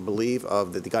 believe,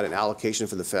 that they got an allocation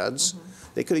for the feds. Mm-hmm.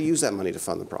 They could have used that money to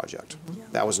fund the project.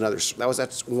 Mm-hmm.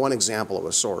 That's one example of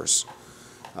a source.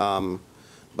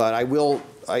 But I will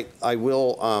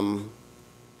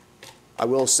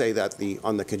say that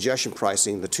on the congestion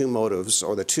pricing, the two motives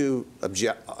or the two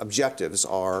objectives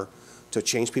are to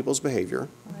change people's behavior,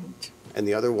 right, and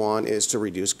the other one is to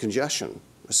reduce congestion,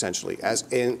 essentially, as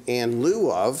in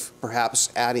lieu of perhaps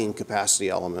adding capacity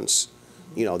elements,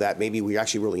 that maybe we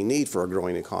actually really need for a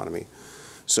growing economy.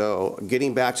 So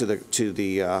getting back to the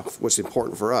what's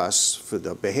important for us, for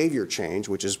the behavior change,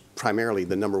 which is primarily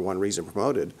the number one reason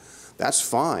promoted, that's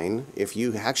fine if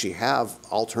you actually have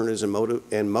alternatives and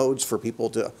modes for people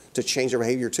to change their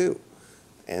behavior too.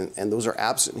 And those are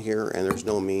absent here, and there's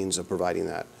no means of providing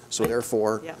that. So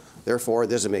therefore, it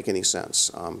doesn't make any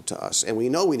sense to us. And we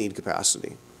know we need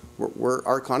capacity.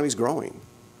 Our economy's growing.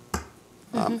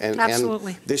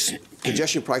 Absolutely. And this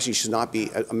congestion pricing should not be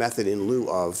a method in lieu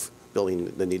of building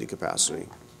the needed capacity.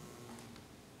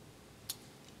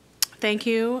 Thank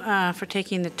you for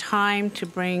taking the time to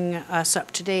bring us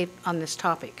up to date on this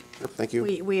topic. Thank you.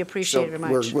 We appreciate it very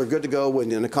much. We're good to go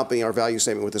and accompany our value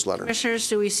statement with this letter. Commissioners,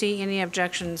 do we see any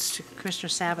objections to Commissioner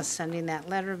Savas sending that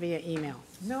letter via email?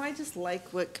 No, I just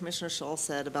like what Commissioner Shull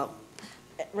said about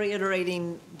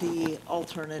reiterating the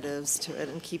alternatives to it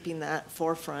and keeping that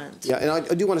forefront. Yeah, and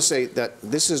I do want to say that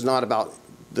this is not about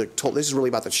this is really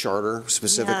about the charter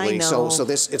specifically. Yeah, I know. So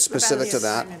it's specific to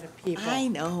that. I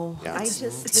know. Yeah. I just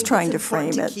It's think trying to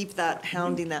important frame it. to keep that,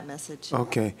 hounding that message.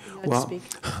 Okay, well,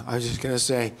 I was just going to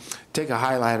say, take a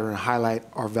highlighter and highlight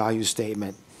our value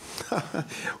statement.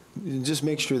 Just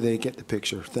make sure they get the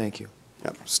picture. Thank you.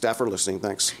 Yep. Staff are listening.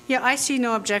 Thanks. Yeah, I see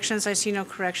no objections. I see no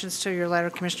corrections to your letter,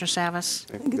 Commissioner Savas.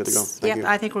 Okay, good to go. Thank you.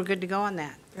 I think we're good to go on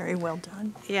that. Very well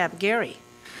done. Yeah, Gary.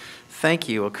 Thank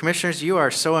you. Well, Commissioners, you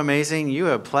are so amazing. You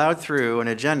have plowed through an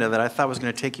agenda that I thought was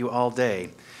going to take you all day.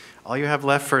 All you have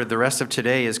left for the rest of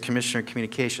today is Commissioner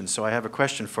communications. So I have a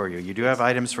question for you. You do have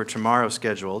items for tomorrow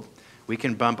scheduled. We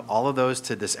can bump all of those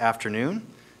to this afternoon.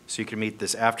 So you can meet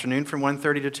this afternoon from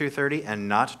 1:30 to 2:30 and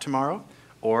not tomorrow.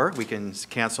 Or we can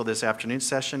cancel this afternoon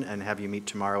session and have you meet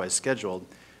tomorrow as scheduled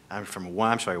from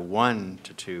 1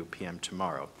 to 2 p.m.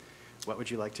 tomorrow. What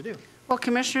would you like to do? Well,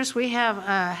 Commissioners, we have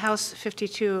a House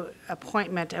 52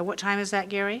 appointment. At what time is that,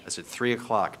 Gary? That's at 3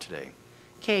 o'clock today.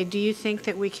 Okay, do you think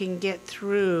that we can get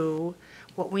through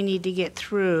what we need to get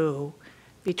through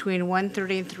between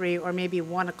 1:30 and 3, or maybe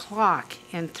 1 o'clock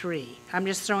and 3? I'm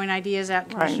just throwing ideas out,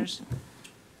 Commissioners.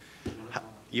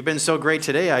 You've been so great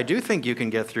today. I do think you can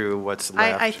get through what's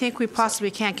left. I think we possibly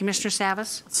can. Commissioner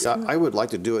Savas? Yeah, I would like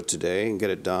to do it today and get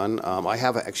it done. I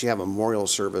actually have a memorial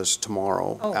service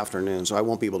tomorrow afternoon, so I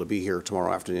won't be able to be here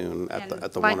tomorrow afternoon at the 1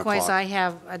 o'clock. Likewise, I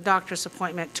have a doctor's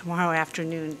appointment tomorrow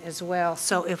afternoon as well.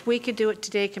 So if we could do it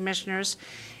today, Commissioners,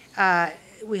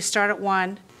 we start at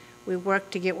 1, we work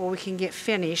to get what we can get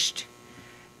finished,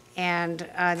 and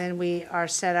then we are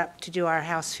set up to do our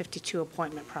House 52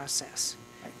 appointment process.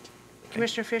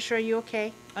 Commissioner Fisher, are you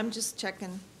okay? I'm just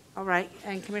checking. All right,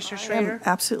 and Commissioner I'm Schrader?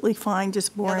 absolutely fine,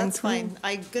 just boring Yeah, that's through. fine.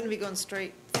 I'm going to be going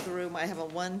straight through. I have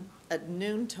at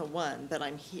noon to 1, but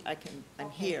I'm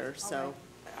here, so.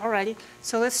 All righty,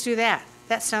 so let's do that.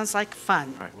 That sounds like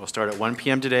fun. All right, we'll start at 1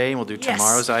 p.m. today, and we'll do Yes.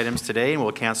 tomorrow's items today, and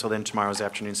we'll cancel then tomorrow's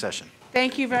afternoon session.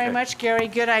 Thank you very much, Gary.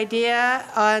 Good idea.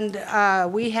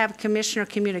 And we have Commissioner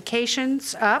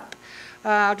Communications up.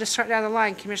 I'll just start down the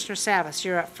line. Commissioner Savas,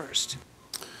 you're up first.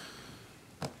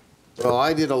 Well,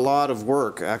 I did a lot of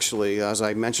work, actually. As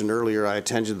I mentioned earlier, I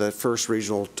attended the first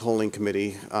Regional Tolling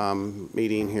Committee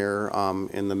meeting here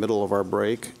in the middle of our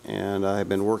break, and I've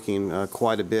been working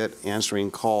quite a bit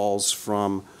answering calls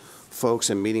from folks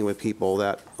and meeting with people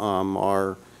that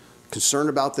are concerned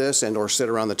about this and or sit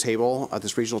around the table at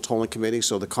this Regional Tolling Committee,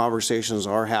 so the conversations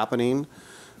are happening.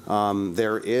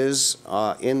 There is,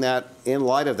 in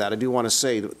light of that, I do want to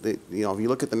say that, if you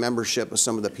look at the membership of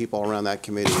some of the people around that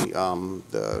committee,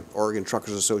 the Oregon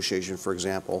Truckers Association, for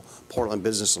example, Portland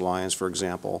Business Alliance, for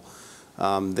example,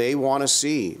 they want to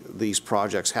see these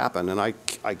projects happen, and I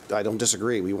don't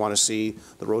disagree. We want to see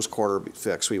the Rose Quarter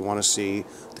fixed. We want to see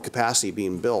the capacity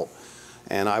being built.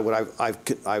 And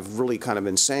I've really kind of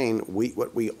been saying,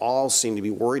 what we all seem to be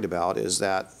worried about is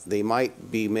that they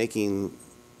might be making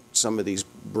some of these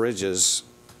bridges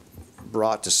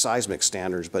brought to seismic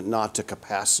standards, but not to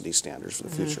capacity standards for the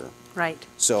future. Right.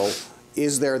 So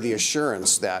is there the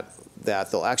assurance that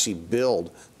they'll actually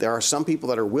build? There are some people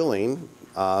that are willing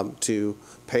to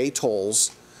pay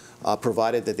tolls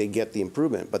provided that they get the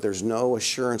improvement, but there's no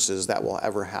assurances that will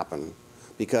ever happen.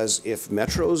 Because if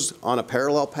Metro's on a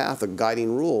parallel path of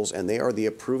guiding rules and they are the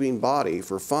approving body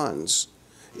for funds,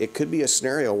 it could be a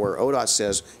scenario where ODOT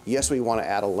says, yes, we want to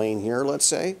add a lane here, let's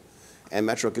say, and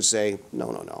Metro could say,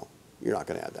 no, you're not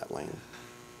going to add that lane.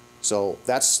 So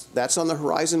that's on the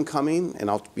horizon coming, and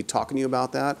I'll be talking to you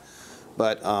about that.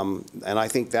 But and I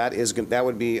think that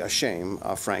would be a shame,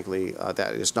 frankly,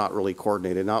 that it's not really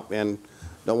coordinated. And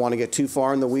don't want to get too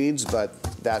far in the weeds, but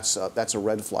that's a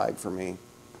red flag for me,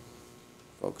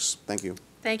 folks. Thank you.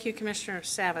 Thank you, Commissioner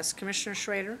Savas. Commissioner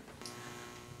Schrader?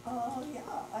 Yeah,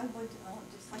 I would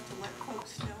just like to let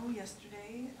folks know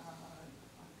yesterday, on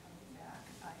coming back,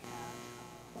 I had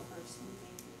the first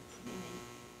meeting in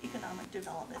the Economic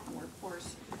Development and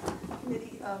Workforce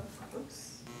Committee of,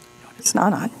 it's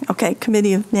not on, okay,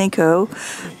 Committee of NACO.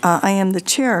 I am the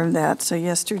chair of that, so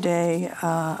yesterday,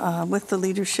 with the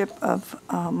leadership of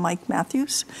Mike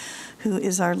Matthews, who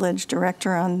is our ledge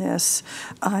director on this,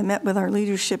 I met with our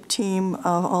leadership team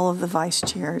of all of the vice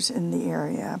chairs in the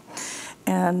area.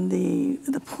 And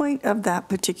the point of that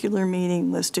particular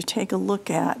meeting was to take a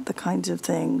look at the kinds of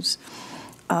things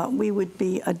we would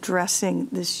be addressing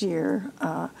this year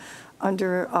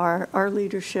under our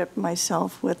leadership,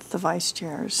 myself with the vice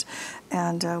chairs.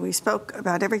 And we spoke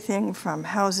about everything from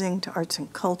housing to arts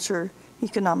and culture,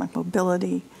 economic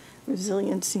mobility,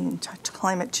 resiliency and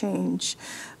climate change,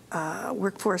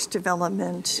 workforce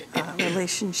development,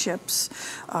 relationships,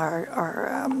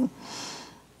 our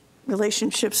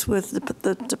relationships with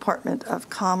the Department of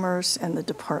Commerce and the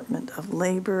Department of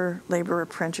Labor, labor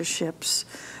apprenticeships,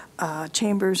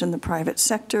 chambers in the private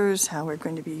sectors, how we're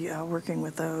going to be working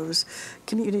with those,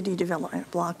 community development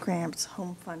block grants,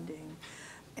 home funding,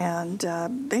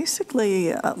 and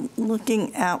basically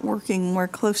looking at working more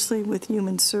closely with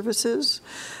human services.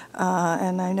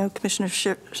 And I know Commissioner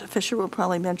Fisher will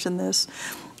probably mention this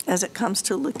as it comes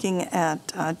to looking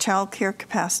at child care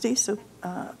capacity, so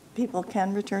people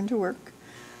can return to work.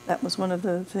 That was one of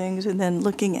the things. And then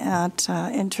looking at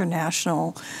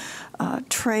international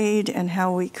trade and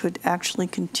how we could actually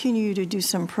continue to do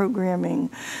some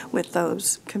programming with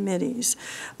those committees.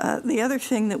 The other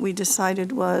thing that we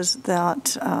decided was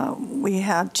that we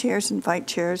have chairs and vice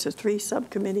chairs of 3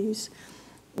 subcommittees: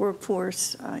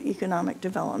 workforce, economic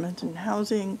development, and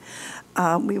housing.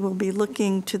 We will be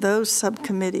looking to those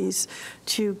subcommittees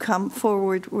to come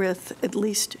forward with at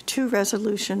least 2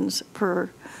 resolutions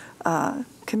per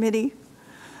committee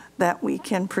that we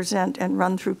can present and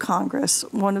run through Congress.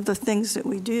 One of the things that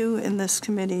we do in this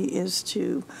committee is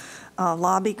to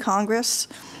lobby Congress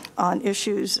on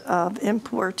issues of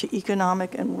import to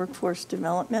economic and workforce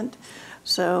development.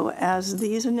 So as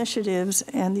these initiatives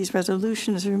and these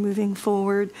resolutions are moving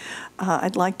forward,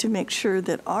 I'd like to make sure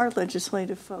that our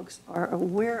legislative folks are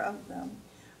aware of them,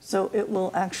 so it will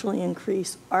actually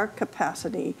increase our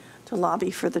capacity to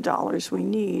lobby for the dollars we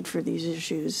need for these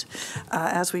issues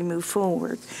as we move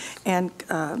forward. And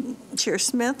Chair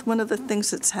Smith, one of the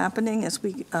things that's happening as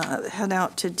we head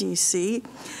out to DC,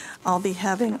 I'll be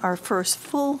having our first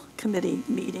full committee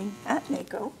meeting at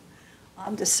NACO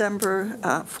on December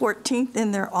 14th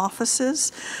in their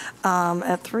offices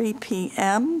at 3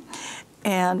 p.m.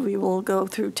 And we will go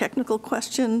through technical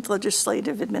questions,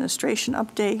 legislative administration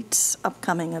updates,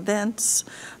 upcoming events,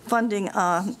 funding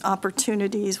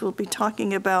opportunities. We'll be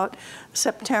talking about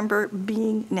September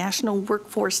being National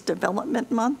Workforce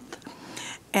Development Month.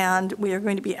 And we are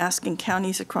going to be asking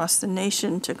counties across the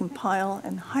nation to compile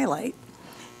and highlight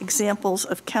examples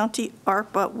of county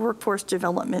ARPA workforce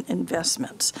development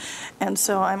investments. And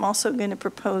so I'm also going to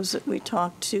propose that we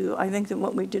talk to, I think that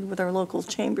what we did with our local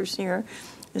chambers here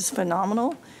is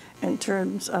phenomenal in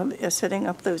terms of setting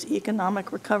up those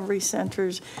economic recovery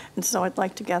centers. And so I'd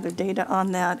like to gather data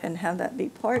on that and have that be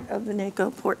part of the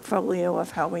NACO portfolio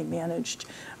of how we managed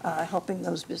helping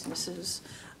those businesses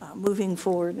moving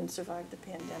forward and survive the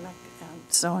pandemic and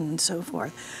so on and so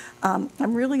forth.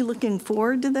 I'm really looking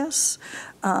forward to this.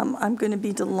 I'm going to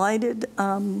be delighted,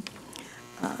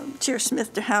 Chair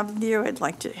Smith, to have you. I'd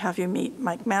like to have you meet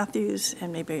Mike Matthews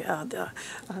and maybe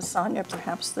Sonia,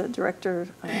 perhaps the director,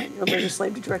 the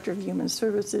legislative director of Human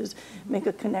Services, make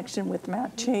a connection with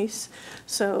Matt Chase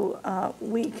so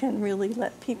we can really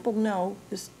let people know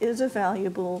this is a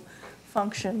valuable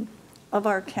function of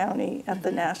our county at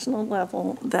the national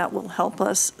level that will help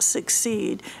us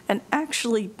succeed and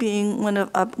actually being one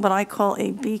of what I call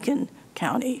a beacon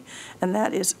county. And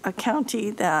that is a county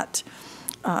that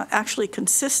actually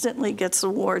consistently gets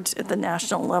awards at the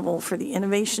national level for the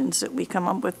innovations that we come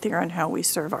up with there and how we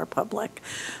serve our public.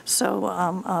 So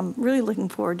I'm really looking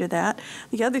forward to that.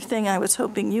 The other thing I was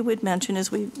hoping you would mention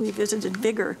is we visited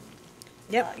Vigor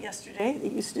yesterday.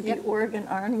 It used to be Oregon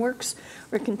Iron Works.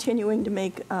 We're continuing to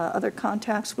make other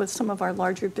contacts with some of our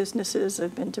larger businesses.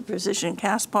 I've been to Precision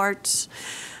Cast Parts,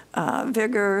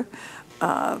 Vigor,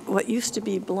 what used to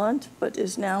be Blunt, but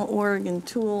is now Oregon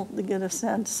Tool, to get a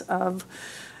sense of,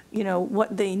 you know,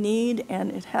 what they need,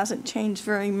 and it hasn't changed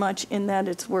very much in that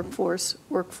it's workforce,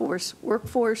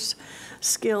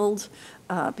 skilled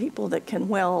people that can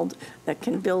weld, that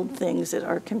can build things, that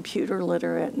are computer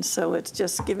literate, and so it's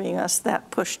just giving us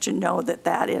that push to know that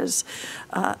that is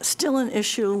still an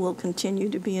issue, will continue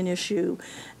to be an issue,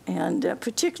 and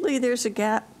particularly there's a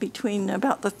gap between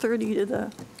about the 30 to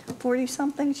the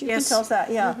 40-somethings. You can tell us that,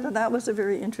 so that was a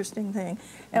very interesting thing.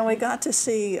 And we got to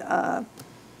see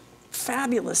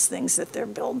fabulous things that they're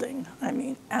building. I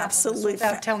mean, absolutely.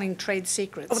 Without telling trade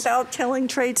secrets. Without telling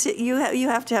trade secrets. You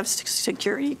have to have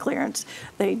security clearance.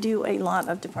 They do a lot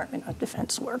of Department of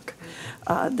Defense work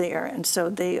there, and so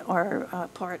they are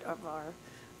part of our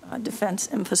defense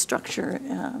infrastructure.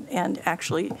 And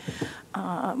actually,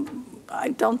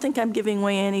 I don't think I'm giving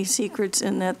away any secrets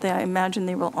in that I imagine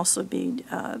they will also be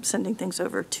sending things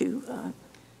over to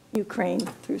Ukraine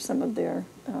through some of their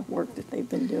work that they've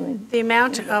been doing. The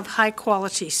amount of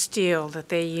high-quality steel that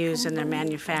they use in their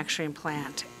manufacturing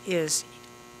plant is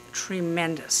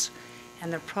tremendous,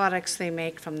 and the products they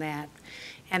make from that,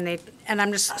 and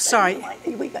I'm just sorry.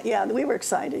 We were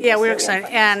excited. Yeah, we were excited,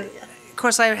 and of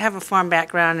course I have a farm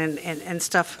background and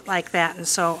stuff like that, and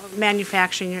so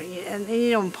manufacturing, and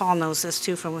you know, Paul knows this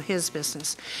too from his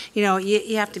business. You know,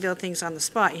 you have to build things on the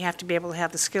spot. You have to be able to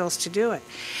have the skills to do it.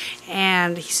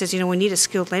 And he says, you know, we need a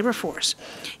skilled labor force,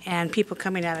 and people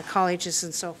coming out of colleges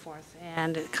and so forth.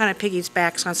 And it kind of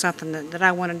piggybacks on something that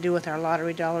I want to do with our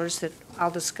lottery dollars that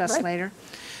I'll discuss later.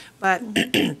 But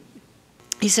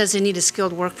he says they need a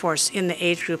skilled workforce in the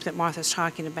age group that Martha's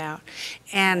talking about.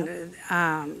 And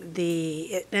and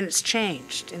it's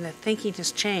changed, and the thinking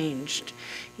has changed.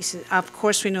 He said, of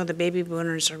course we know the baby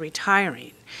boomers are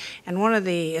retiring. And one of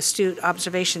the astute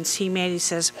observations he made, he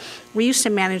says, we used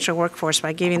to manage our workforce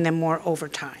by giving them more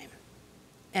overtime.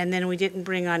 And then we didn't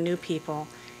bring on new people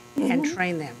and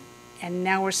train them. And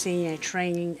now we're seeing a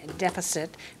training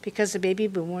deficit because the baby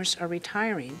boomers are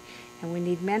retiring, and we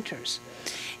need mentors.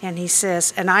 And he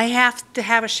says, and I have to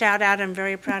have a shout out, I'm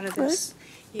very proud of this.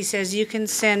 He says, you can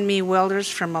send me welders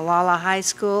from Malala High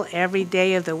School every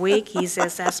day of the week. He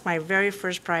says that's my very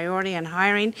first priority in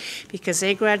hiring because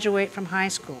they graduate from high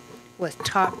school with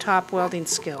top welding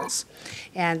skills.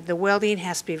 And the welding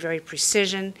has to be very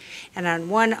precision. And on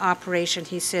one operation,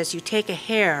 he says, you take a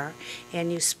hair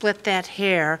and you split that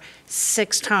hair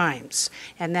 6 times.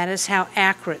 And that is how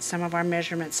accurate some of our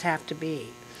measurements have to be.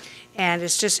 And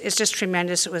it's just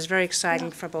tremendous. It was very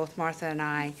exciting for both Martha and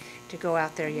I to go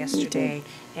out there yesterday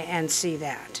and see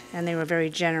that. And they were very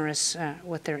generous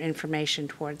with their information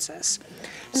towards us.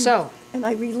 And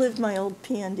I relived my old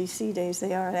PNDC days.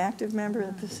 They are an active member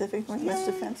of the Pacific Northwest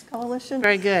Defense Coalition.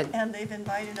 Very good. And they've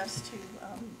invited us to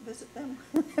visit them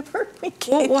whenever we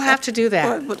can. We'll have to do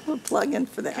that. We'll plug in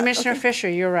for that. Commissioner Fisher,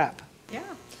 you're up. Yeah.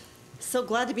 So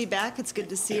glad to be back. It's good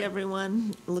to see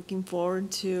everyone. Looking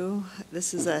forward to,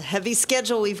 this is a heavy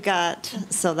schedule we've got,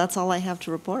 so that's all I have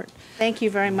to report. Thank you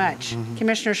very much.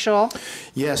 Commissioner Scholl?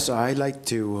 Yes, I'd like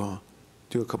to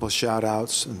do a couple of shout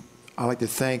outs. I'd like to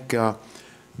thank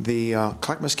the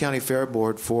Clackamas County Fair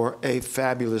Board for a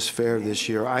fabulous fair this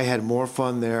year. I had more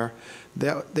fun there.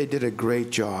 They did a great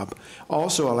job.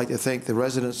 Also, I'd like to thank the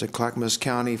residents of Clackamas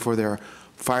County for their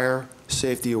fire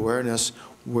safety awareness.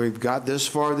 We've got this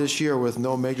far this year with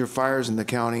no major fires in the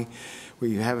county.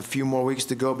 We have a few more weeks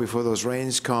to go before those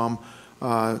rains come.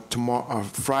 Tomorrow,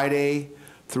 Friday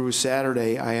through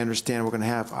Saturday, I understand we're going to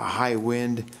have a high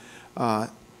wind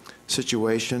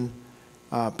situation.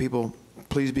 People,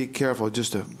 please be careful,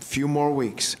 just a few more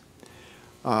weeks.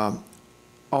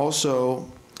 Also,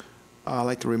 I'd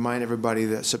like to remind everybody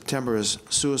that September is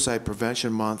Suicide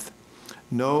Prevention Month.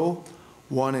 No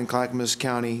one in Clackamas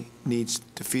County needs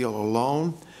to feel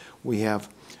alone. We have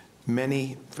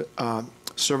many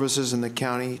services in the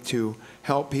county to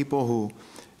help people who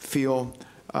feel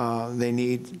they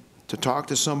need to talk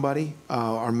to somebody.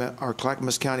 Our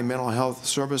Clackamas County Mental Health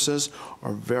Services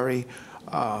are very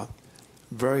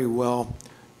well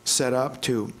set up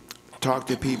to talk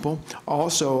to people.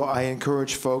 Also, I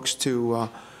encourage folks to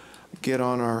get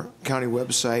on our county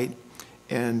website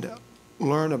and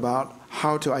learn about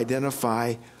how to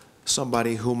identify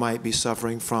somebody who might be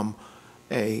suffering from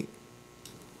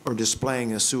or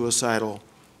displaying a suicidal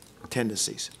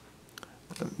tendencies.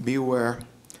 Be aware.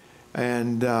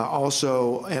 And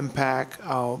also MPAC,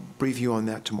 I'll brief you on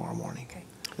that tomorrow morning. Okay.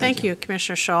 Thank you,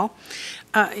 Commissioner Shull.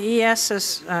 Yes,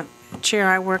 as Chair,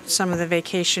 I worked some of the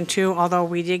vacation too, although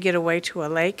we did get away to a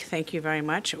lake. Thank you very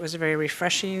much. It was very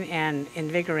refreshing and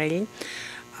invigorating.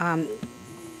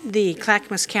 The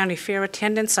Clackamas County Fair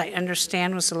attendance, I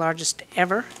understand, was the largest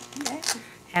ever. Okay.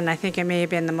 And I think it may have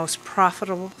been the most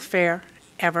profitable fair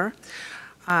ever.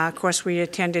 Of course, we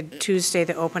attended Tuesday,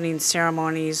 the opening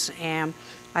ceremonies, and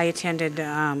I attended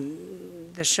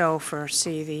the show for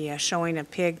the showing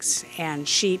of pigs and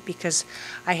sheep because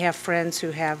I have friends who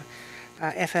have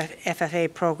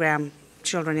FFA program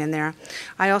children in there.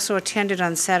 I also attended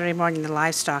on Saturday morning the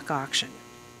livestock auction.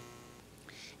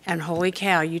 And holy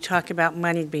cow, you talk about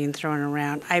money being thrown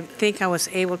around. I think I was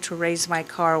able to raise my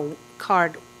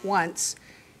card once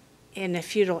in a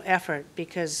futile effort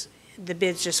because the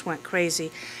bids just went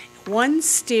crazy. One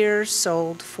steer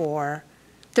sold for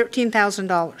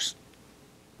 $13,000.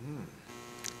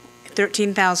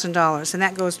 $13,000, and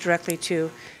that goes directly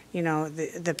to, you know,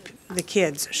 the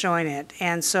kids showing it.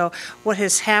 And so what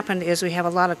has happened is we have a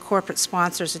lot of corporate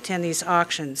sponsors attend these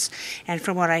auctions, and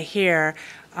from what I hear,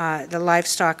 the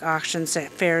livestock auctions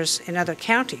at fairs in other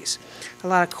counties, a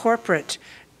lot of corporate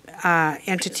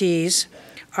entities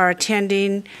are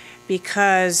attending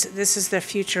because this is the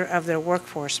future of their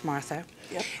workforce, Martha.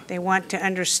 Yep. They want to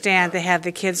understand, they have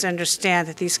the kids understand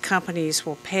that these companies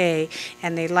will pay,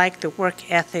 and they like the work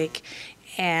ethic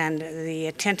and the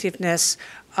attentiveness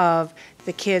of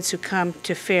the kids who come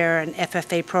to fair and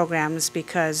FFA programs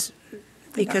because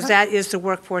that is the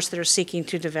workforce that are seeking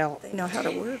to develop. They know how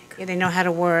to work. Yeah, they know how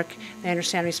to work. They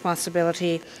understand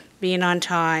responsibility, being on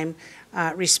time,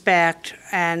 respect,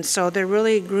 and so they're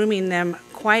really grooming them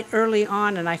quite early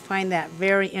on, and I find that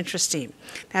very interesting.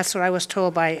 That's what I was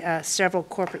told by several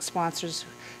corporate sponsors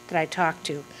that I talked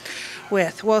to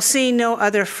with. Well, seeing no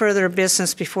other further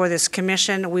business before this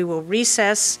commission, we will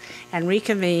recess and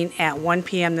reconvene at 1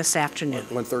 p.m. this afternoon.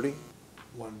 1:30?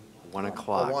 1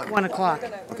 o'clock. 1 o'clock.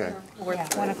 Okay. Yeah,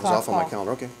 1 It's o'clock. off on my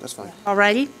calendar. Okay, that's fine. All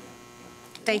righty.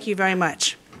 Thank you very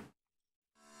much.